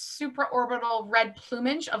lovely supraorbital red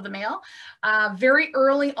plumage of the male very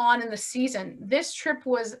early on in the season. This trip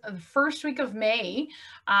was the first week of May.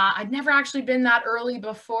 I'd never actually been that early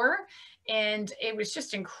before. And it was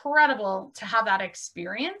just incredible to have that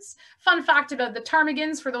experience. Fun fact about the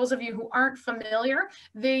ptarmigans, for those of you who aren't familiar,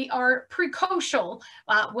 they are precocial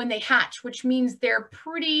when they hatch, which means they're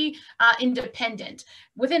pretty independent.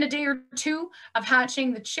 Within a day or two of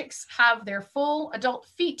hatching, the chicks have their full adult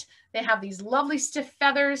feet. They have these lovely stiff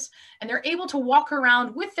feathers, and they're able to walk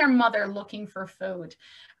around with their mother looking for food.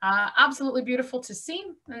 Absolutely beautiful to see.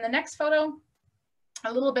 In the next photo,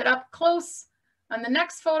 a little bit up close. On the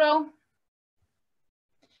next photo,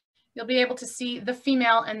 you'll be able to see the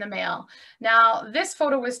female and the male. Now, this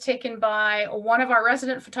photo was taken by one of our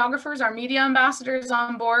resident photographers, our media ambassadors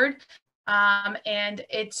on board. And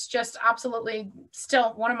it's just absolutely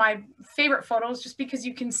still one of my favorite photos, just because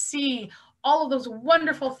you can see all of those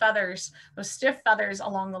wonderful feathers, those stiff feathers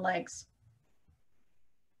along the legs.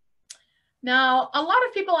 Now, a lot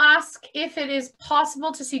of people ask if it is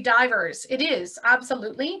possible to see divers. It is,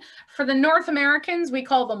 absolutely. For the North Americans, we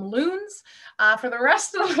call them loons. For the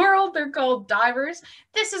rest of the world, they're called divers.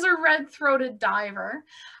 This is a red-throated diver.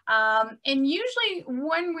 And usually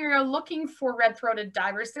when we're looking for red-throated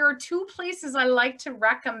divers, there are two places I like to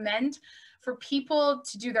recommend for people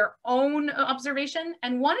to do their own observation.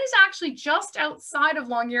 And one is actually just outside of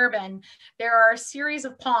Longyearbyen. There are a series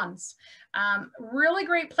of ponds. Really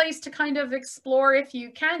great place to kind of explore if you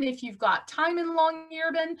can, if you've got time in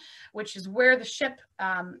Longyearbyen, which is where the ship,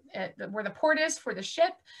 where the port is for the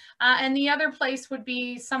ship. And the other place would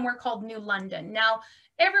be somewhere called New London. Now,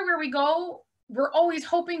 everywhere we go, we're always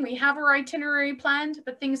hoping we have our itinerary planned,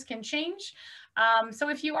 but things can change. So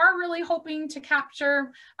if you are really hoping to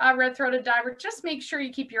capture a red-throated diver, just make sure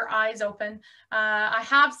you keep your eyes open. I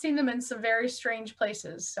have seen them in some very strange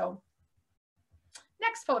places. So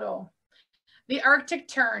next photo. The Arctic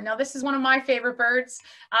tern. Now, this is one of my favorite birds,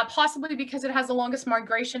 possibly because it has the longest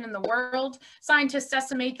migration in the world. Scientists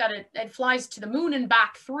estimate that it flies to the moon and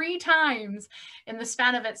back 3 times in the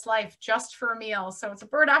span of its life just for a meal. So it's a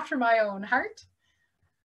bird after my own heart.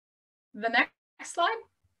 The next slide.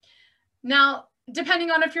 Now, depending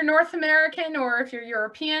on if you're North American or if you're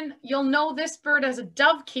European, you'll know this bird as a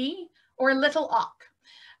dovekie or a little auk.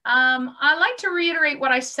 I like to reiterate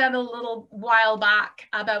what I said a little while back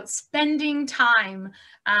about spending time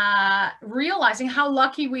realizing how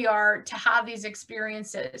lucky we are to have these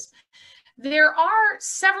experiences. There are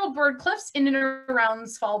several bird cliffs in and around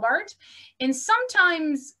Svalbard, and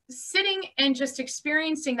sometimes sitting and just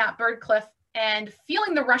experiencing that bird cliff and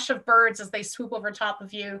feeling the rush of birds as they swoop over top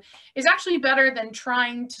of you is actually better than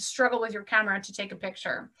trying to struggle with your camera to take a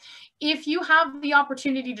picture. If you have the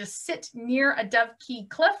opportunity to sit near a dovekie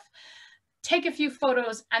cliff, take a few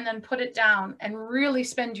photos and then put it down and really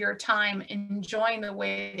spend your time enjoying the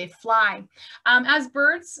way they fly. As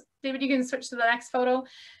birds, David, you can switch to the next photo.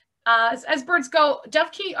 As birds go,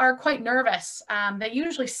 dovekie are quite nervous. They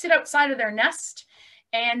usually sit outside of their nest,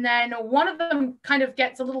 and then one of them kind of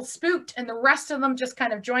gets a little spooked and the rest of them just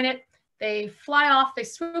kind of join it. They fly off, they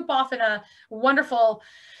swoop off in a wonderful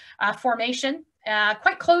formation,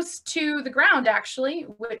 quite close to the ground actually,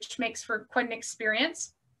 which makes for quite an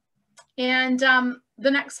experience. And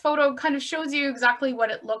the next photo kind of shows you exactly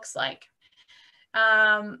what it looks like.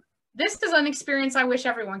 This is an experience I wish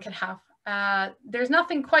everyone could have. There's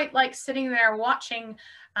nothing quite like sitting there watching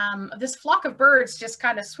this flock of birds just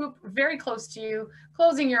kind of swoop very close to you,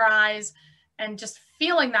 closing your eyes, and just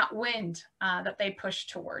feeling that wind that they push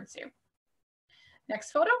towards you.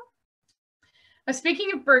 Next photo. Now,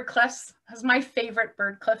 speaking of bird cliffs, this is my favorite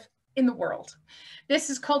bird cliff in the world. This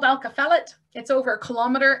is called Alcafellet. It's over 1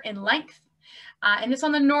 kilometer in length, and it's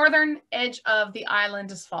on the northern edge of the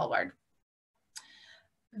island of Svalbard.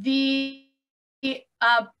 The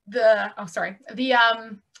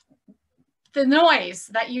noise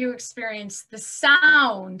that you experience, the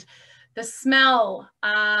sound, the smell,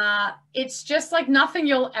 it's just like nothing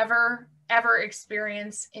you'll ever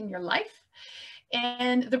experience in your life.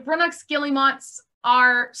 And the Brunnich guillemots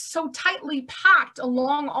are so tightly packed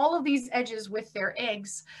along all of these edges with their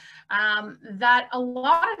eggs that a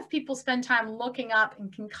lot of people spend time looking up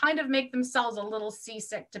and can kind of make themselves a little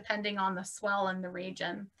seasick depending on the swell in the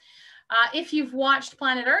region. If you've watched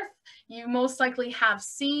Planet Earth, you most likely have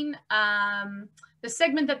seen the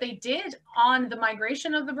segment that they did on the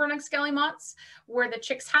migration of the Brunnich guillemots, where the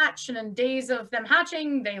chicks hatch, and in days of them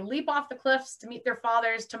hatching, they leap off the cliffs to meet their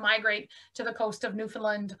fathers to migrate to the coast of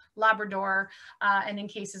Newfoundland, Labrador, and in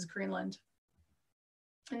cases Greenland.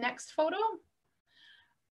 Next photo.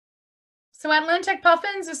 So Atlantic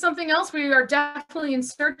puffins is something else we are definitely in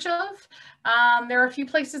search of. There are a few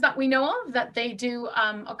places that we know of that they do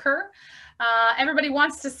occur. Everybody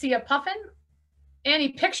wants to see a puffin. Any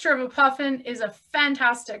picture of a puffin is a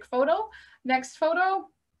fantastic photo. Next photo.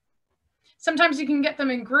 Sometimes you can get them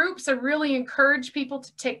in groups. I really encourage people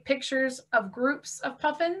to take pictures of groups of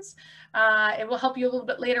puffins. It will help you a little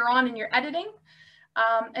bit later on in your editing.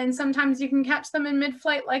 And sometimes you can catch them in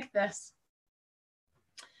mid-flight like this.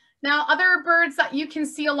 Now, other birds that you can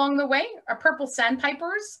see along the way are purple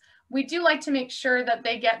sandpipers. We do like to make sure that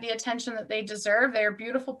they get the attention that they deserve. They are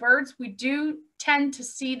beautiful birds. We do tend to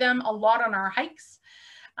see them a lot on our hikes.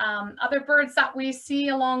 Other birds that we see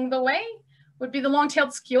along the way would be the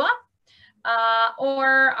long-tailed skua,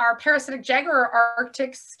 or our parasitic jaguar or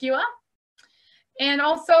Arctic skua, and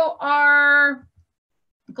also our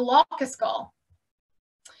glaucous gull.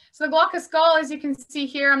 So the glaucous gull, as you can see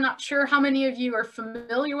here, I'm not sure how many of you are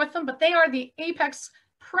familiar with them, but they are the apex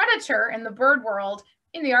predator in the bird world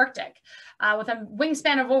in the Arctic, with a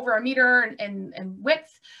wingspan of over 1 meter in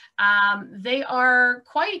width. They are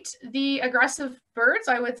quite the aggressive birds,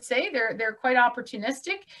 I would say. They're quite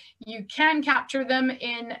opportunistic. You can capture them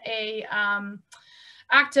in a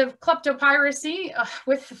active kleptopiracy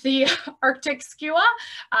with the Arctic skua,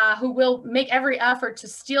 who will make every effort to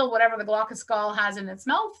steal whatever the glaucous gull has in its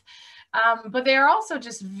mouth. But they are also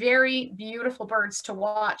just very beautiful birds to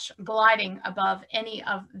watch gliding above any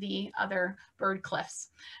of the other bird cliffs.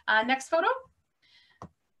 Next photo.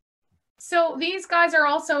 So these guys are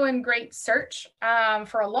also in great search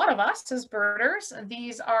for a lot of us as birders.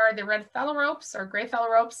 These are the red phalaropes or gray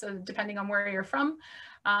phalaropes, depending on where you're from.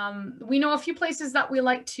 We know a few places that we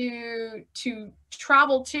like to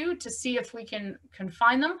travel to see if we can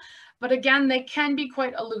find them. But again, they can be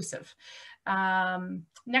quite elusive.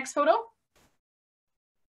 Next photo.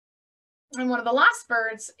 And one of the last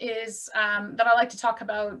birds is that I like to talk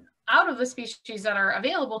about out of the species that are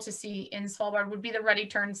available to see in Svalbard would be the ruddy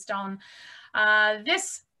turnstone.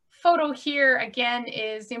 This photo here again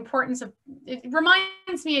is the importance of, it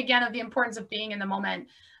reminds me again of the importance of being in the moment.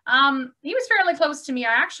 He was fairly close to me.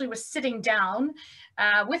 I actually was sitting down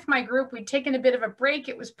with my group. We'd taken a bit of a break.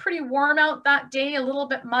 It was pretty warm out that day, a little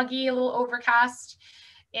bit muggy, a little overcast.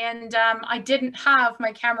 And I didn't have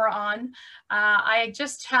my camera on. I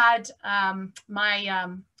just had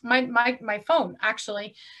my phone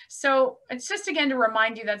actually. So it's just again to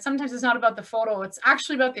remind you that sometimes it's not about the photo, it's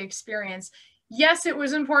actually about the experience. Yes, it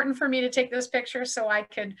was important for me to take this picture so I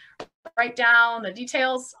could write down the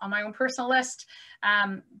details on my own personal list.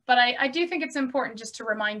 But I do think it's important just to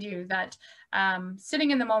remind you that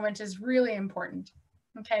sitting in the moment is really important.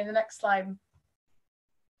 Okay, the next slide.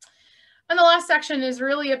 And the last section is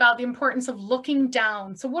really about the importance of looking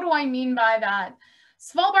down. So what do I mean by that?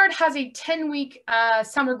 Svalbard has a 10-week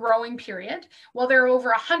summer growing period. While there are over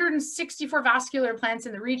 164 vascular plants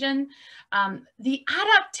in the region, the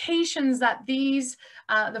adaptations that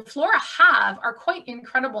the flora have are quite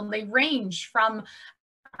incredible. And they range from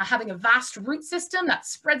having a vast root system that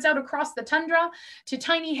spreads out across the tundra to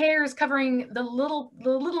tiny hairs covering the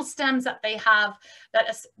little stems that they have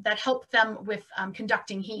that help them with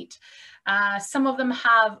conducting heat. Some of them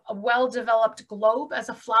have a well-developed globe as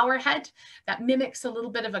a flower head that mimics a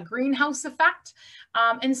little bit of a greenhouse effect.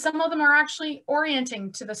 And some of them are actually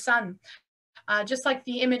orienting to the sun. Just like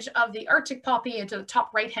the image of the Arctic poppy into the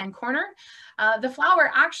top right-hand corner, the flower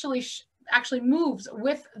actually moves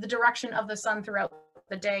with the direction of the sun throughout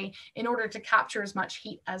the day in order to capture as much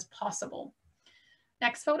heat as possible.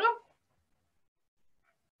 Next photo.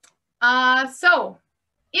 So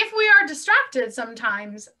if we are distracted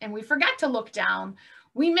sometimes and we forget to look down,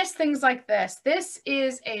 we miss things like this. This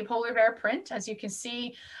is a polar bear print. As you can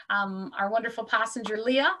see, our wonderful passenger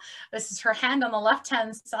Leah, this is her hand on the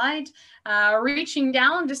left-hand side, reaching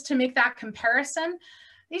down just to make that comparison.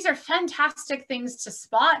 These are fantastic things to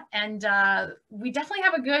spot, and we definitely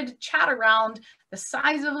have a good chat around the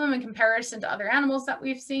size of them in comparison to other animals that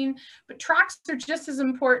we've seen, but tracks are just as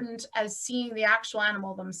important as seeing the actual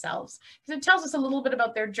animal themselves, because it tells us a little bit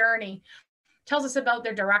about their journey, tells us about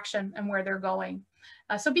their direction and where they're going.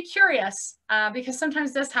 So be curious, because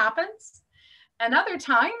sometimes this happens, and other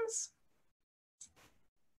times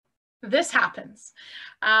this happens.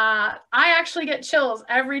 I actually get chills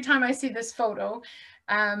every time I see this photo.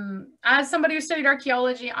 As somebody who studied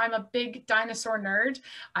archaeology, I'm a big dinosaur nerd.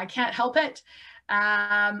 I can't help it.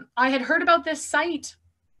 I had heard about this site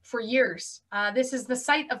for years. This is the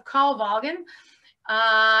site of Kalvalgen,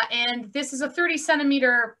 and this is a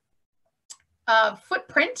 30-centimeter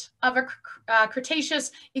footprint of a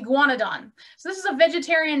Cretaceous iguanodon. So this is a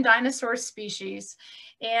vegetarian dinosaur species,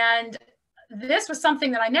 and this was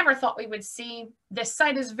something that I never thought we would see. This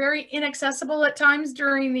site is very inaccessible at times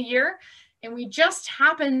during the year, and we just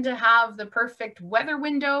happened to have the perfect weather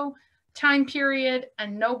window, time period,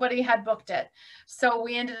 and nobody had booked it. So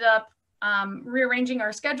we ended up rearranging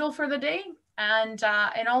our schedule for the day, And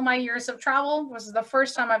in all my years of travel, this is the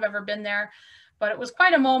first time I've ever been there. But it was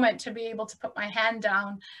quite a moment to be able to put my hand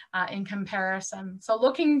down in comparison. So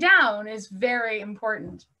looking down is very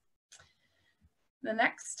important. The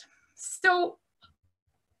next. So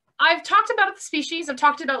I've talked about the species. I've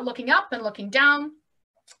talked about looking up and looking down.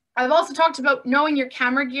 I've also talked about knowing your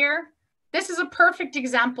camera gear. This is a perfect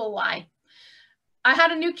example why. I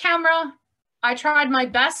had a new camera. I tried my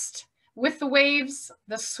best with the waves.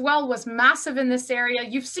 The swell was massive in this area.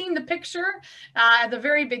 You've seen the picture at the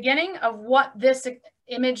very beginning of what this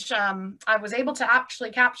image I was able to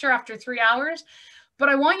actually capture after 3 hours. But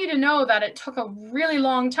I want you to know that it took a really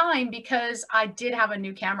long time because I did have a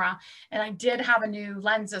new camera and I did have a new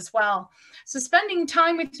lens as well. So spending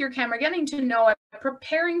time with your camera, getting to know it,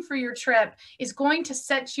 preparing for your trip is going to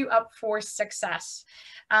set you up for success.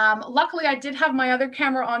 Luckily, I did have my other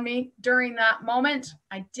camera on me during that moment.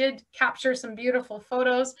 I did capture some beautiful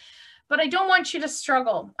photos, but I don't want you to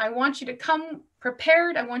struggle. I want you to come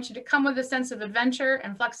prepared. I want you to come with a sense of adventure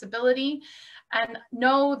and flexibility, and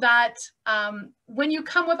know that when you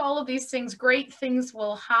come with all of these things, great things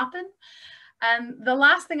will happen. And the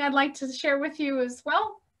last thing I'd like to share with you as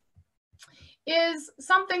well is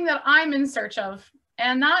something that I'm in search of,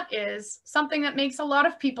 and that is something that makes a lot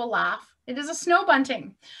of people laugh. It is a snow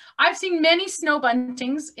bunting. I've seen many snow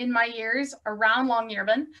buntings in my years around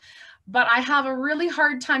Longyearbyen, but I have a really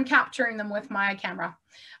hard time capturing them with my camera.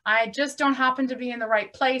 I just don't happen to be in the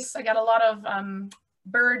right place. I got a lot of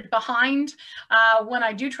bird behind when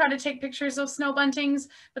I do try to take pictures of snow buntings,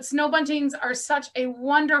 but snow buntings are such a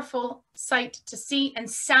wonderful sight to see and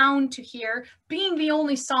sound to hear, being the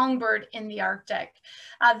only songbird in the Arctic.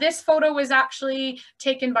 This photo was actually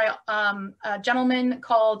taken by a gentleman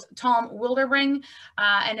called Tom Wilderbring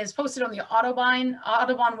and is posted on the Audubon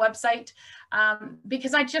website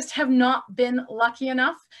because I just have not been lucky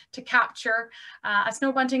enough to capture a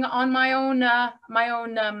snow bunting on my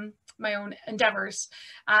own endeavors.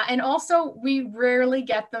 And also, we rarely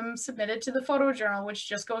get them submitted to the photojournal, which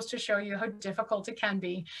just goes to show you how difficult it can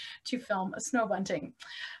be to film a snow bunting.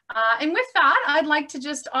 And with that, I'd like to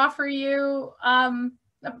just offer you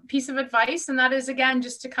a piece of advice, and that is, again,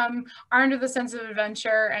 just to come armed with a sense of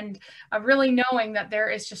adventure and really knowing that there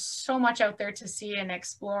is just so much out there to see and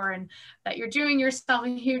explore, and that you're doing yourself a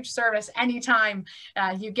huge service anytime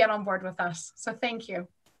you get on board with us. So thank you.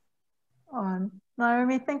 Oh,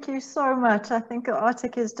 Naomi, thank you so much. I think the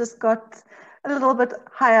Arctic has just got a little bit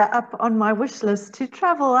higher up on my wish list to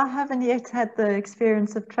travel. I haven't yet had the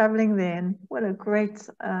experience of traveling there, and what a great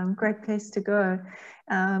place to go.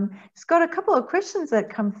 It's got a couple of questions that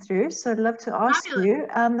come through, so I'd love to ask you.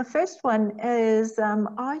 The first one is,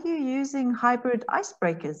 are you using hybrid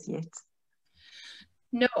icebreakers yet?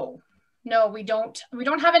 No, we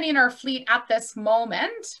don't have any in our fleet at this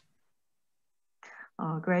moment.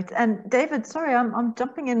 Oh, great. And David, sorry, I'm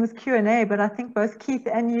jumping in with Q&A, but I think both Keith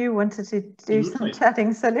and you wanted to do some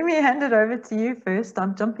chatting. So let me hand it over to you first.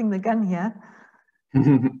 I'm jumping the gun here.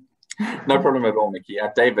 No problem at all, Nikki.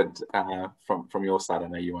 David, from your side, I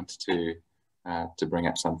know you wanted to bring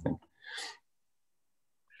up something.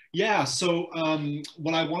 Yeah, so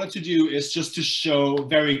what I wanted to do is just to show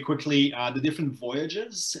very quickly the different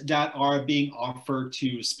voyages that are being offered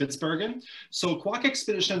to Spitsbergen. So Quark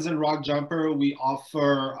Expeditions and Rock Jumper, we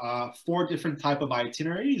offer 4 different type of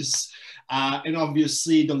itineraries. And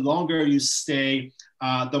obviously, the longer you stay,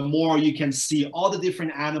 the more you can see all the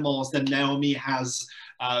different animals that Naomi has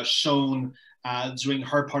shown during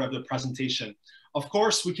her part of the presentation. Of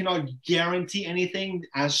course, we cannot guarantee anything.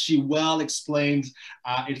 As she well explained,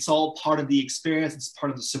 it's all part of the experience, it's part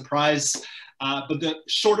of the surprise. But the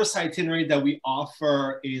shortest itinerary that we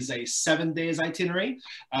offer is a 7 days itinerary.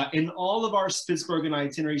 And all of our Spitsbergen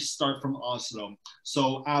itineraries start from Oslo.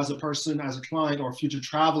 So as a person, as a client or future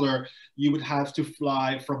traveler, you would have to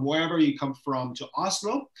fly from wherever you come from to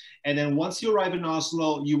Oslo. And then once you arrive in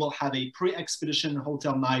Oslo, you will have a pre-expedition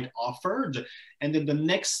hotel night offered. And then the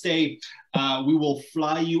next day, we will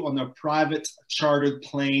fly you on a private chartered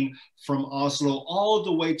plane from Oslo all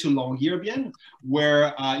the way to Longyearbyen,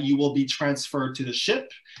 where you will be transferred to the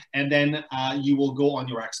ship. And then you will go on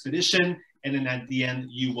your expedition. And then at the end,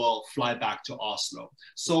 you will fly back to Oslo.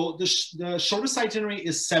 So the shortest itinerary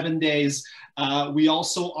is 7 days. We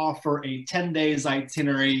also offer a 10 days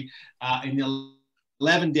itinerary in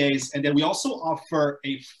 11 days. And then we also offer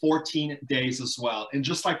a 14 days as well. And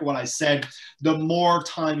just like what I said, the more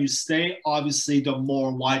time you stay, obviously, the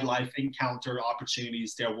more wildlife encounter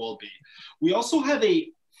opportunities there will be. We also have a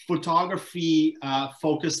photography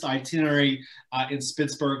focused itinerary in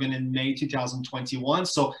Spitsbergen in May 2021.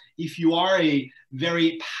 So if you are a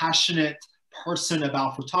very passionate person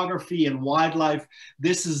about photography and wildlife,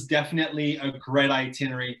 this is definitely a great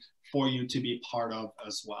itinerary for you to be part of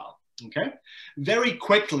as well. Okay, very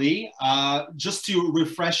quickly, just to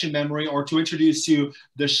refresh your memory or to introduce you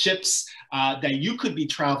the ships that you could be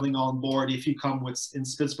traveling on board if you come in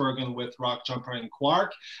Spitsbergen with Rock Jumper and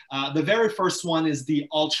Quark. The very first one is the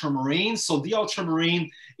Ultramarine. So the Ultramarine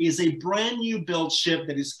is a brand new built ship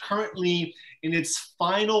that is currently in its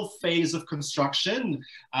final phase of construction.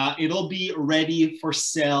 It'll be ready for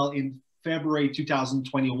sale in February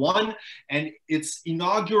 2021, and its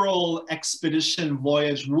inaugural expedition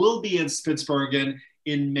voyage will be in Spitsbergen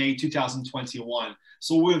in May 2021.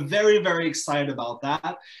 So we're very, very excited about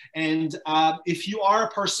that. And if you are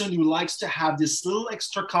a person who likes to have this little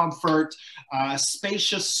extra comfort,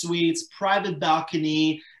 spacious suites, private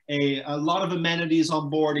balcony, a lot of amenities on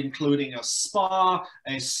board, including a spa,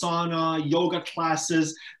 a sauna, yoga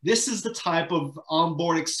classes. This is the type of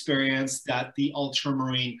onboard experience that the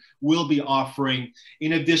Ultramarine will be offering,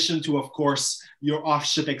 in addition to, of course, your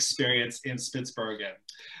off-ship experience in Spitsbergen.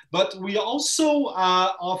 But we also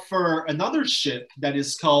offer another ship that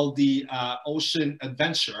is called the Ocean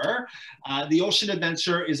Adventure. The Ocean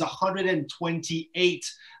Adventure is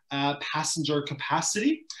 128 passenger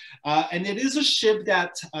capacity. And it is a ship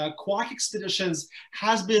that Quark Expeditions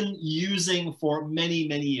has been using for many,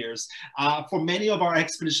 many years. For many of our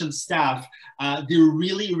expedition staff, they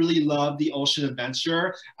really, really love the Ocean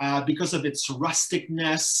Adventure because of its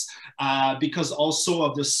rusticness, because also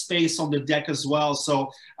of the space on the deck as well.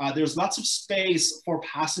 So there's lots of space for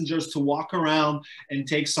passengers to walk around and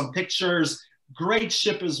take some pictures. Great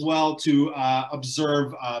ship as well to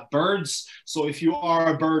observe birds. So if you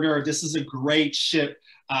are a birder, this is a great ship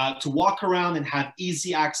to walk around and have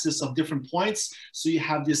easy access of different points. So you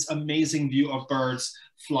have this amazing view of birds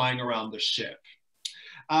flying around the ship.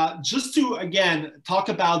 Just to, again, talk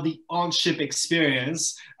about the on-ship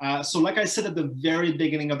experience. So like I said at the very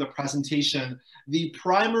beginning of the presentation, the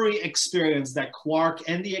primary experience that Quark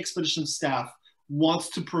and the expedition staff wants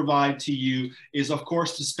to provide to you is, of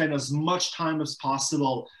course, to spend as much time as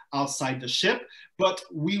possible outside the ship, but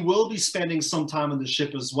we will be spending some time on the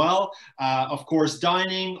ship as well. Of course,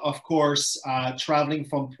 dining, of course, traveling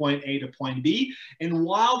from point A to point B. And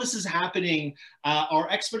while this is happening,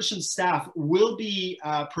 our expedition staff will be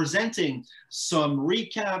presenting some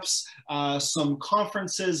recaps, some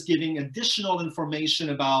conferences, giving additional information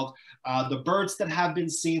about the birds that have been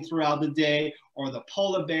seen throughout the day, or the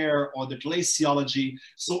polar bear, or the glaciology.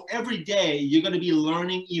 So every day you're going to be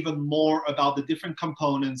learning even more about the different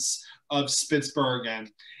components of Spitsbergen.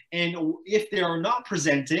 And if they are not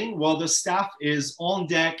presenting, well, the staff is on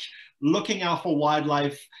deck looking out for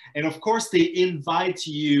wildlife. And of course, they invite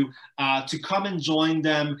you to come and join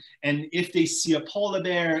them. And if they see a polar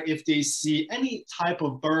bear, if they see any type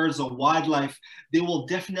of birds or wildlife, they will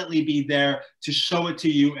definitely be there to show it to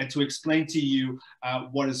you and to explain to you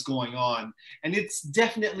what is going on. And it's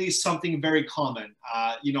definitely something very common.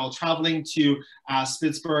 You know, traveling to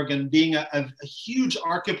Spitsbergen, being a huge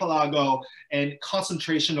archipelago and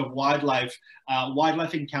concentration of wildlife,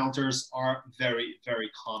 wildlife encounters are very, very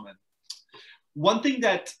common. One thing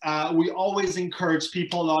that we always encourage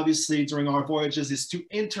people, obviously, during our voyages is to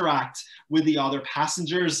interact with the other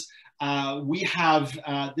passengers. We have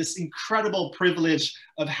this incredible privilege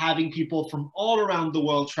of having people from all around the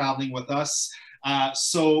world traveling with us.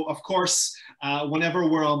 So, of course, whenever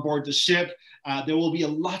we're on board the ship, there will be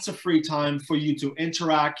lots of free time for you to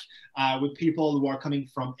interact with people who are coming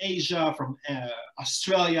from Asia, from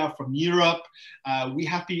Australia, from Europe. We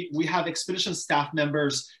have expedition staff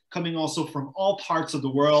members coming also from all parts of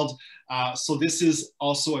the world. So this is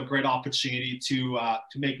also a great opportunity to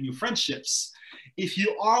make new friendships. If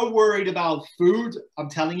you are worried about food, I'm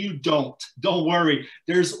telling you, don't worry.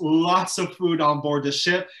 There's lots of food on board the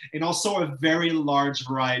ship, and also a very large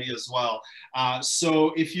variety as well.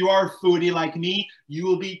 So if you are a foodie like me, you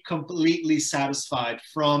will be completely satisfied,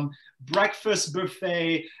 from breakfast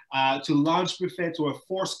buffet to lunch buffet to a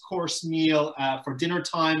 4-course meal for dinner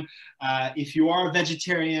time. If you are a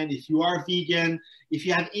vegetarian, if you are vegan, if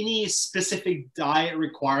you have any specific diet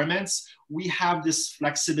requirements, we have this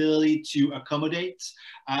flexibility to accommodate.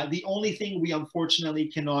 The only thing we unfortunately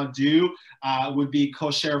cannot do would be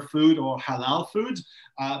kosher food or halal food.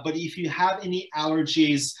 But if you have any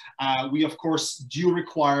allergies, we of course do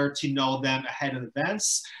require to know them ahead in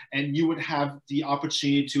advance, and you would have the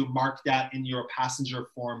opportunity to mark that in your passenger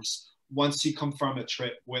forms once you confirm a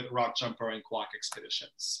trip with Rock Jumper and Quark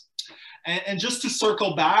Expeditions. And just to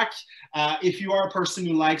circle back, if you are a person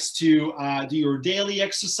who likes to do your daily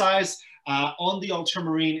exercise, on the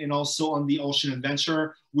Ultramarine and also on the Ocean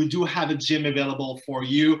Adventure, we do have a gym available for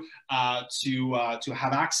you to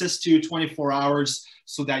have access to 24 hours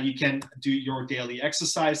so that you can do your daily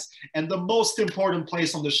exercise. And the most important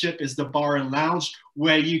place on the ship is the bar and lounge,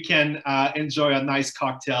 where you can enjoy a nice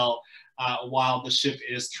cocktail while the ship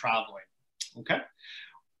is traveling. Okay.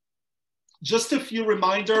 Just a few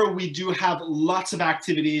reminder, we do have lots of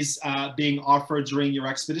activities being offered during your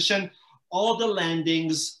expedition. All the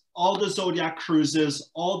landings, all the Zodiac cruises,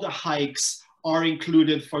 all the hikes are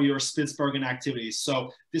included for your Spitsbergen activities.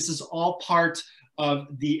 So this is all part of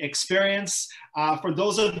the experience. For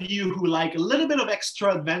those of you who like a little bit of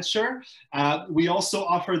extra adventure, we also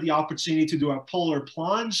offer the opportunity to do a polar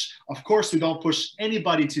plunge. Of course, we don't push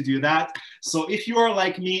anybody to do that. So if you are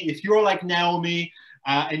like me, if you're like Naomi,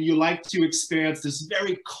 and you like to experience this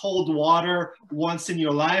very cold water once in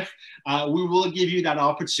your life, we will give you that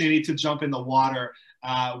opportunity to jump in the water,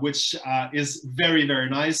 which is very, very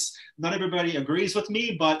nice. Not everybody agrees with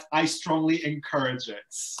me, but I strongly encourage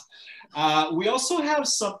it. We also have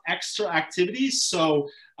some extra activities. So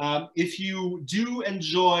if you do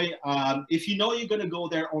enjoy, if you know you're going to go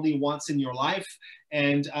there only once in your life,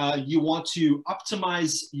 and you want to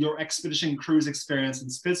optimize your expedition cruise experience in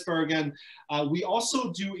Spitsbergen, we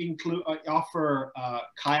also do offer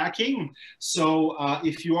kayaking. So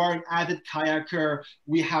if you are an avid kayaker,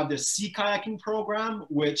 we have the sea kayaking program,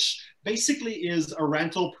 which basically is a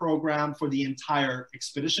rental program for the entire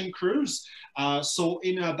expedition cruise. So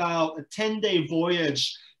in about a 10-day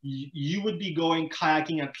voyage, you would be going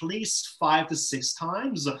kayaking at least 5 to 6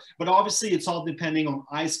 times, but obviously it's all depending on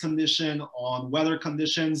ice condition, on weather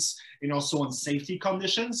conditions, and also on safety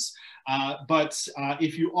conditions. But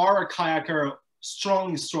if you are a kayaker,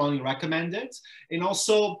 strongly recommend it. And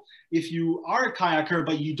also, if you are a kayaker,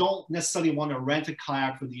 but you don't necessarily want to rent a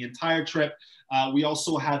kayak for the entire trip, we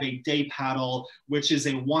also have a day paddle, which is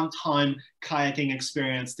a one-time kayaking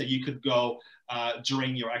experience that you could go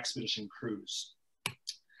during your expedition cruise.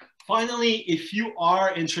 Finally, if you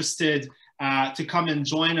are interested to come and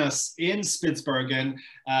join us in Spitsbergen,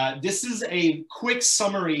 this is a quick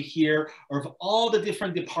summary here of all the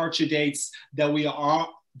different departure dates that we are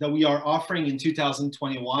offering in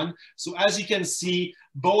 2021. So as you can see,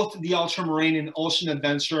 both the Ultramarine and Ocean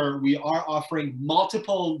Adventure, we are offering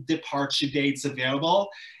multiple departure dates available.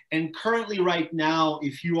 And currently right now,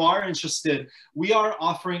 if you are interested, we are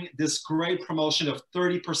offering this great promotion of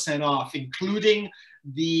 30% off, including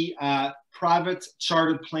the private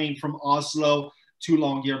chartered plane from Oslo to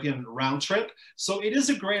Longyearbyen round trip. So it is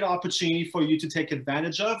a great opportunity for you to take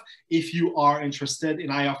advantage of if you are interested.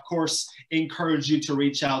 And I, of course, encourage you to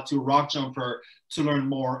reach out to Rockjumper to learn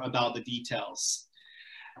more about the details.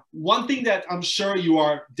 One thing that I'm sure you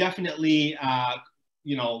are definitely,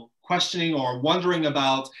 questioning or wondering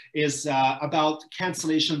about is about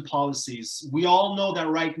cancellation policies. We all know that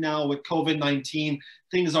right now with COVID-19,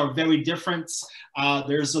 things are very different.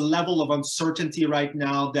 There's a level of uncertainty right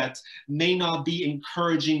now that may not be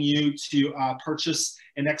encouraging you to purchase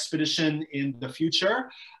an expedition in the future.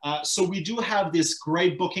 So we do have this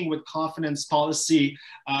great booking with confidence policy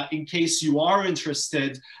in case you are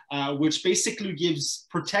interested, which basically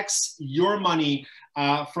protects your money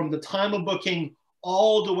from the time of booking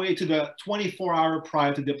all the way to the 24-hour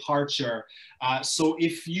prior to departure. So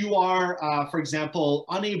if you are, for example,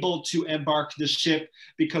 unable to embark the ship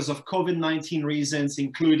because of COVID-19 reasons,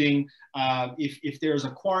 including if there's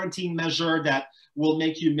a quarantine measure that will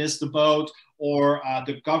make you miss the boat, or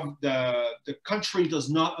the country does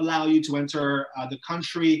not allow you to enter the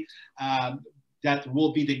country that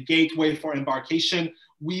will be the gateway for embarkation,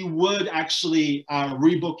 we would actually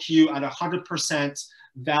rebook you at 100%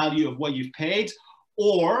 value of what you've paid.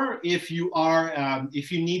 Or if you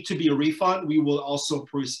need to be a refund, we will also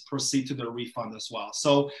proceed to the refund as well.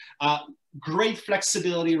 So great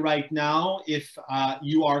flexibility right now if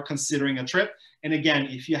you are considering a trip. And again,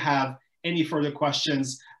 if you have any further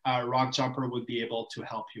questions, Rockjumper would be able to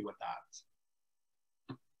help you with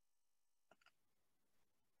that.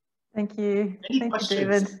 Thank you. Thank you,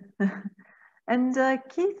 David. And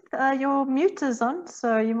Keith, your mute is on,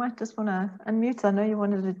 so you might just want to unmute. I know you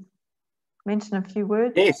wanted to mention a few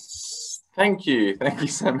words. Yes, thank you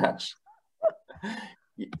so much.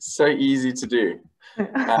 So easy to do.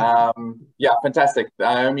 Yeah, fantastic.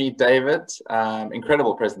 Naomi, David,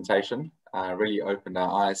 incredible presentation. Really opened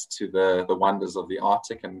our eyes to the wonders of the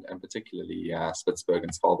Arctic and particularly Spitsbergen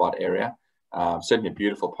and Svalbard area. Certainly a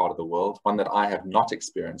beautiful part of the world, one that I have not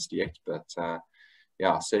experienced yet, but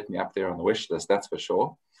yeah, certainly up there on the wish list, that's for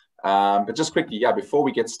sure. But just quickly, yeah, before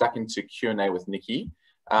we get stuck into Q&A with Nikki,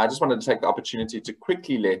 I just wanted to take the opportunity to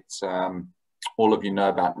quickly let all of you know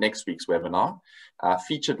about next week's webinar.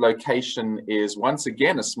 Featured location is once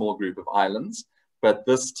again a small group of islands, but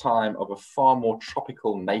this time of a far more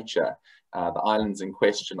tropical nature. The islands in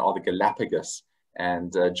question are the Galapagos,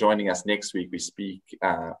 and joining us next week, to speak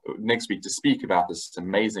about this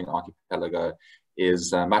amazing archipelago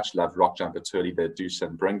is much loved rock jumper tourly, the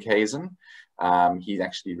Dusan Brinkhazen. He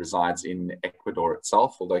actually resides in Ecuador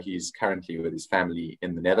itself, although he's currently with his family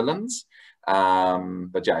in the Netherlands.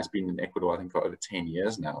 But yeah, he's been in Ecuador, I think, for over 10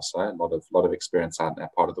 years now, so a lot of experience out in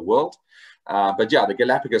that part of the world. But yeah, the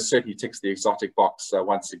Galapagos certainly ticks the exotic box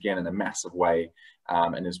once again in a massive way,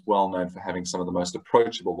 and is well known for having some of the most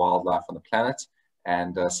approachable wildlife on the planet,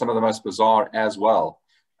 and some of the most bizarre as well.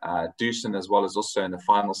 Dusan, as well, is also in the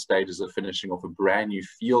final stages of finishing off a brand new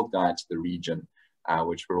field guide to the region,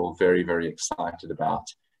 which we're all very, very excited about.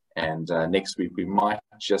 And next week, we might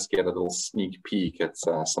just get a little sneak peek at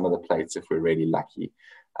some of the plates if we're really lucky.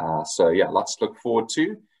 So yeah, lots to look forward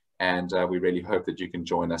to. And we really hope that you can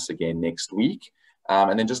join us again next week.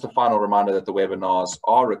 And then just a final reminder that the webinars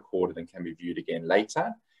are recorded and can be viewed again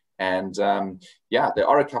later. And yeah, there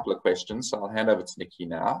are a couple of questions, so I'll hand over to Nikki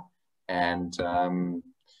now. And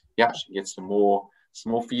yeah, she can get some more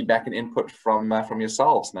feedback and input from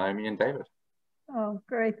yourselves, Naomi and David. Oh,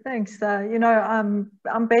 great, thanks. You know,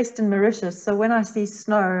 I'm based in Mauritius, so when I see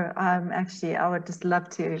snow, I would just love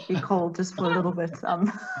to be cold just for a little bit.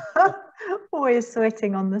 Always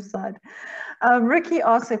sweating on this side. Ricky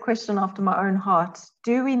asked a question after my own heart.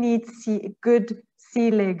 Do we need good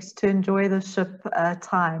sea legs to enjoy the ship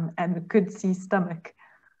time and a good sea stomach?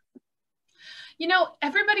 You know,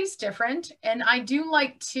 everybody's different, and I do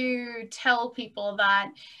like to tell people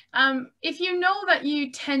that if you know that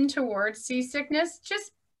you tend towards seasickness,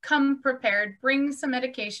 just come prepared, bring some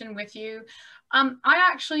medication with you. I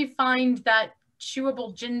actually find that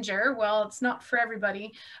chewable ginger, well, it's not for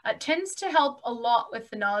everybody, tends to help a lot with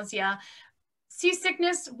the nausea.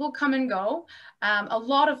 Seasickness will come and go. A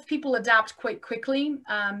lot of people adapt quite quickly,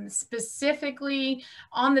 specifically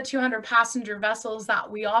on the 200 passenger vessels that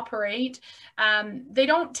we operate. They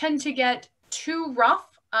don't tend to get too rough.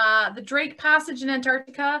 The Drake Passage in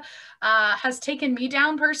Antarctica has taken me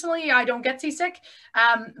down personally. I don't get seasick,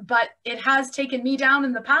 but it has taken me down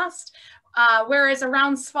in the past. Whereas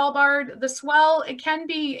around Svalbard, the swell, it can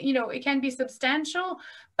be, you know, it can be substantial,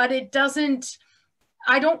 but it doesn't,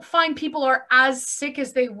 I don't find people are as sick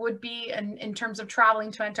as they would be in terms of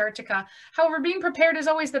traveling to Antarctica. However, being prepared is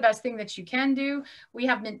always the best thing that you can do. We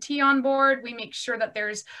have mint tea on board. We make sure that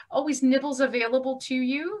there's always nibbles available to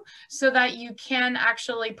you so that you can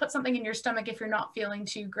actually put something in your stomach if you're not feeling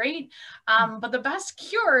too great. But the best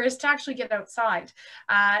cure is to actually get outside,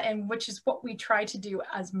 and which is what we try to do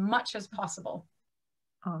as much as possible.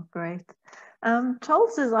 Oh, great.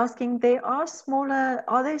 Charles is asking, are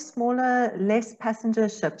there smaller, less passenger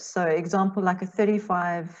ships? So example, like a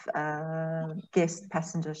 35 guest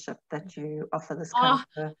passenger ship that you offer this kind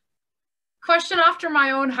of Question after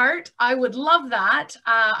my own heart. I would love that.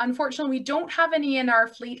 Unfortunately, we don't have any in our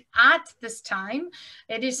fleet at this time.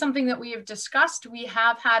 It is something that we have discussed. We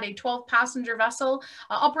have had a 12 passenger vessel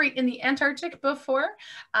operate in the Antarctic before.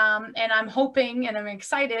 And I'm hoping and I'm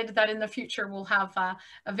excited that in the future we'll have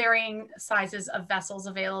varying sizes of vessels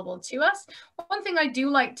available to us. One thing I do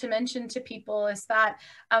like to mention to people is that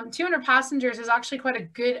 200 passengers is actually quite a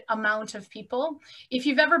good amount of people. If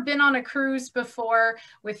you've ever been on a cruise before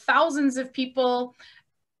with thousands of people,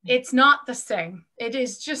 it's not the same. It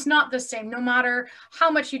is just not the same. No matter how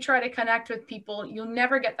much you try to connect with people, you'll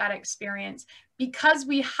never get that experience. Because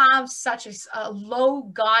we have such a low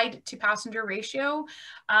guide to passenger ratio,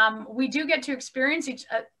 we do get to experience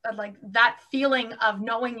like that feeling of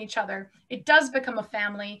knowing each other. It does become a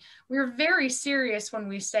family. We're very serious when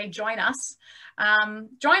we say join us.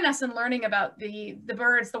 Join us in learning about the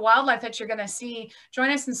birds, the wildlife that you're going to see. Join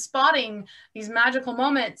us in spotting these magical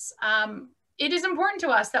moments. It is important to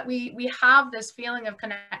us that we have this feeling of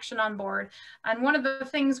connection on board. And one of the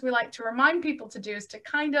things we like to remind people to do is to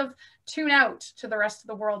kind of tune out to the rest of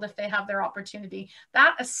the world if they have their opportunity.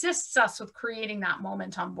 That assists us with creating that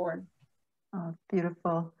moment on board. Oh,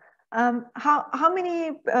 beautiful. How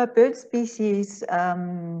many bird species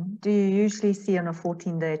do you usually see on a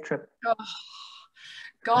 14-day trip? Oh.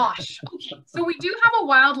 Gosh, so we do have a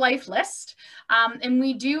wildlife list, and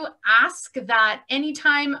we do ask that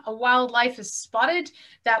anytime a wildlife is spotted,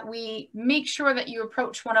 that we make sure that you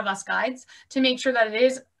approach one of us guides to make sure that it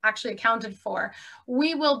is actually accounted for.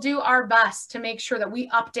 We will do our best to make sure that we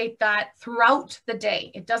update that throughout the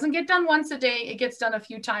day. It doesn't get done once a day, it gets done a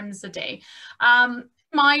few times a day.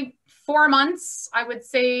 My 4 months, I would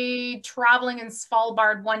say, traveling in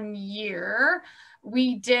Svalbard 1 year,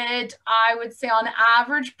 We did, I would say on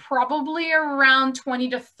average, probably around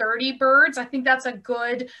 20 to 30 birds. I think that's a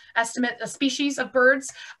good estimate, a species of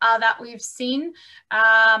birds that we've seen.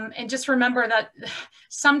 And just remember that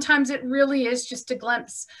sometimes it really is just a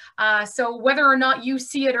glimpse. So whether or not you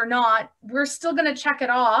see it or not, we're still going to check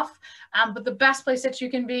it off. But the best place that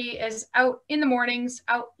you can be is out in the mornings,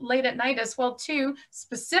 out late at night as well too,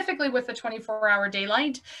 specifically with the 24-hour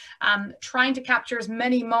daylight, trying to capture as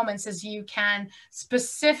many moments as you can.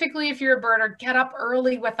 Specifically, if you're a birder, get up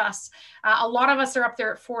early with us. A lot of us are up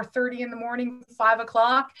there at 4:30 in the morning, 5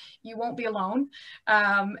 o'clock. You won't be alone.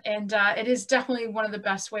 It is definitely one of the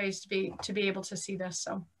best ways to be able to see this.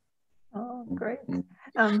 So. Oh, great.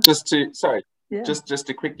 Just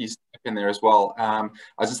to quickly step in there as well. I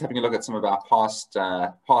was just having a look at some of our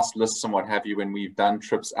past lists and what have you when we've done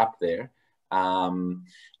trips up there.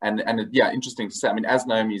 Yeah, interesting to say. I mean, as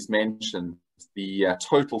Naomi's mentioned, the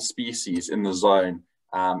total species in the zone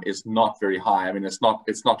is not very high. I mean, it's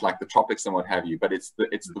not like the tropics and what have you, but it's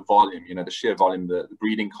the volume, you know, the sheer volume, the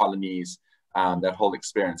breeding colonies, that whole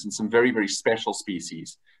experience, and some very, very special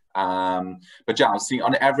species. But yeah, I was seeing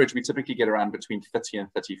on average we typically get around between 30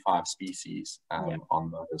 and 35 species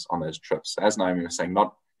on those trips. As Naomi was saying,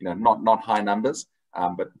 not high numbers,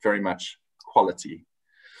 but very much quality.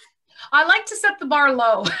 I like to set the bar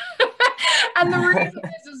low. And the reason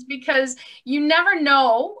is because you never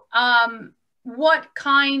know what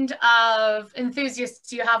kind of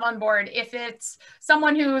enthusiasts you have on board. If it's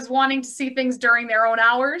someone who's wanting to see things during their own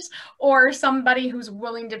hours, or somebody who's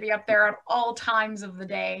willing to be up there at all times of the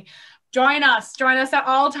day. Join us at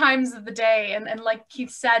all times of the day. And like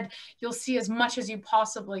Keith said, you'll see as much as you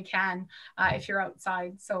possibly can if you're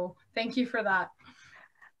outside. So thank you for that.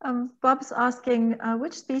 Bob's asking,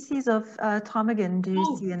 which species of ptarmigan do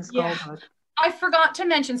you see in Svalbard? Yeah. I forgot to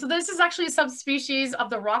mention, so this is actually a subspecies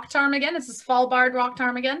of the rock ptarmigan. It's a Svalbard rock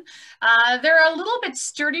ptarmigan. They're a little bit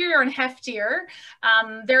sturdier and heftier.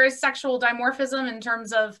 There is sexual dimorphism in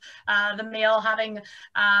terms of the male having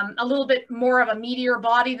a little bit more of a meatier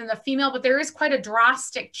body than the female, but there is quite a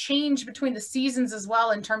drastic change between the seasons as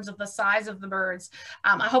well in terms of the size of the birds.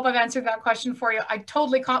 I hope I've answered that question for you. I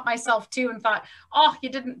totally caught myself too and thought, oh, you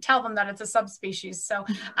didn't tell them that it's a subspecies. So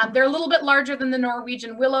they're a little bit larger than the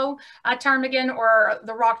Norwegian willow ptarmigan, or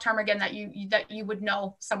the rock ptarmigan that you would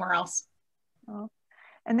know somewhere else. Oh.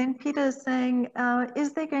 And then Peter is saying,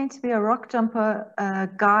 is there going to be a rock jumper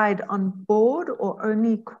guide on board or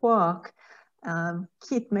only Quark?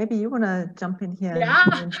 Keith, maybe you want to jump in here. Yeah.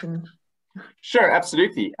 And mention. Sure,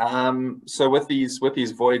 absolutely. So with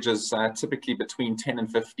these voyages, typically between 10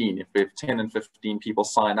 and 15, if we have 10 and 15 people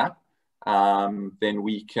sign up, then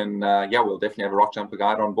we can, we'll definitely have a rock jumper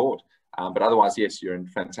guide on board. But otherwise, yes, you're in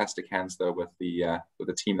fantastic hands though with the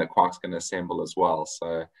team that Quark's going to assemble as well.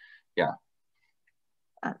 So, yeah.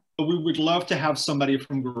 We would love to have somebody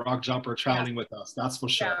from Rock Jumper traveling with us. That's for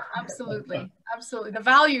sure. Yeah, absolutely, absolutely. The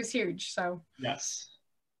value is huge. So yes,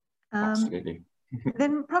 absolutely.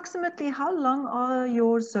 Then approximately how long are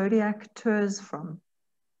your Zodiac tours from?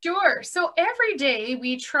 Sure. So every day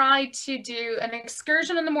we try to do an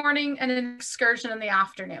excursion in the morning and an excursion in the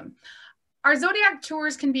afternoon. Our Zodiac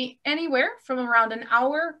tours can be anywhere from around an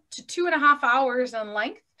hour to 2.5 hours in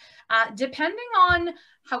length, depending on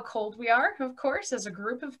how cold we are. Of course, as a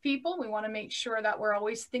group of people, we want to make sure that we're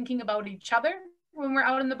always thinking about each other when we're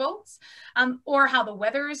out in the boats, or how the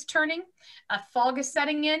weather is turning, fog is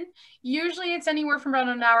setting in. Usually it's anywhere from around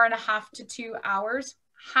an hour and a half to 2 hours.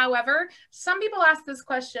 However, some people ask this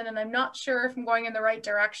question, and I'm not sure if I'm going in the right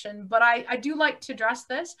direction, but I do like to address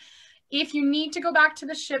this. If you need to go back to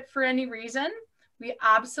the ship for any reason, we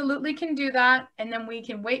absolutely can do that. And then we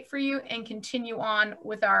can wait for you and continue on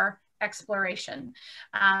with our exploration.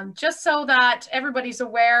 Just so that everybody's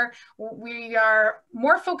aware, we are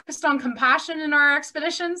more focused on compassion in our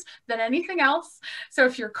expeditions than anything else. So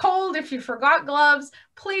if you're cold, if you forgot gloves,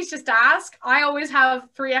 please just ask. I always have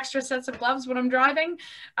 3 extra sets of gloves when I'm driving,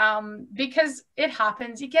 because it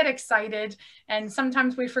happens. You get excited and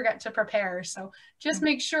sometimes we forget to prepare. So just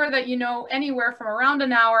make sure that you know anywhere from around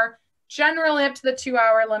an hour, generally up to the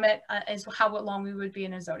 2-hour limit, is how long we would be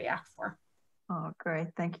in a Zodiac for. Oh, great.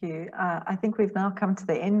 Thank you. I think we've now come to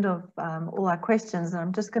the end of all our questions. And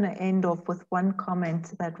I'm just going to end off with one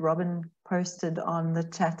comment that Robin posted on the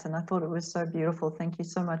chat. And I thought it was so beautiful. Thank you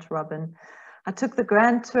so much, Robin. I took the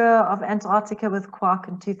grand tour of Antarctica with Quark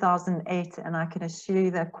in 2008. And I can assure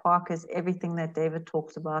you that Quark is everything that David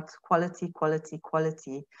talked about. Quality, quality,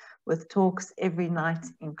 quality. With talks every night,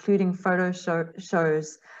 including photo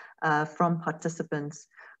shows from participants.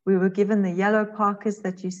 We were given the yellow parkas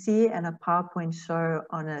that you see and a PowerPoint show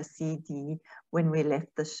on a CD when we left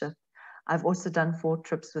the ship. I've also done 4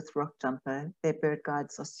 trips with Rock Jumper. Their bird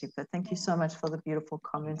guides are super. Thank you so much for the beautiful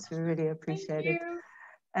comments. We really appreciate it.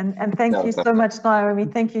 And thank you so much, Naomi.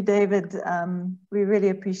 Thank you, David. We really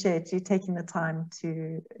appreciate you taking the time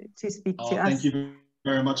to speak to us. Thank you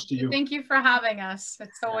very much to you. Thank you for having us.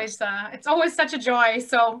 It's always such a joy.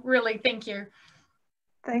 So really, thank you.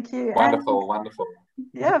 Thank you. Wonderful, wonderful.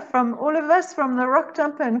 Yeah, from all of us, from the Rock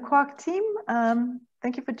Jumper and Quark team,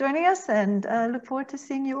 thank you for joining us, and look forward to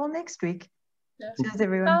seeing you all next week. Yeah. Cheers,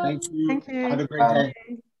 everyone. Thank you. Thank you. Have a great day.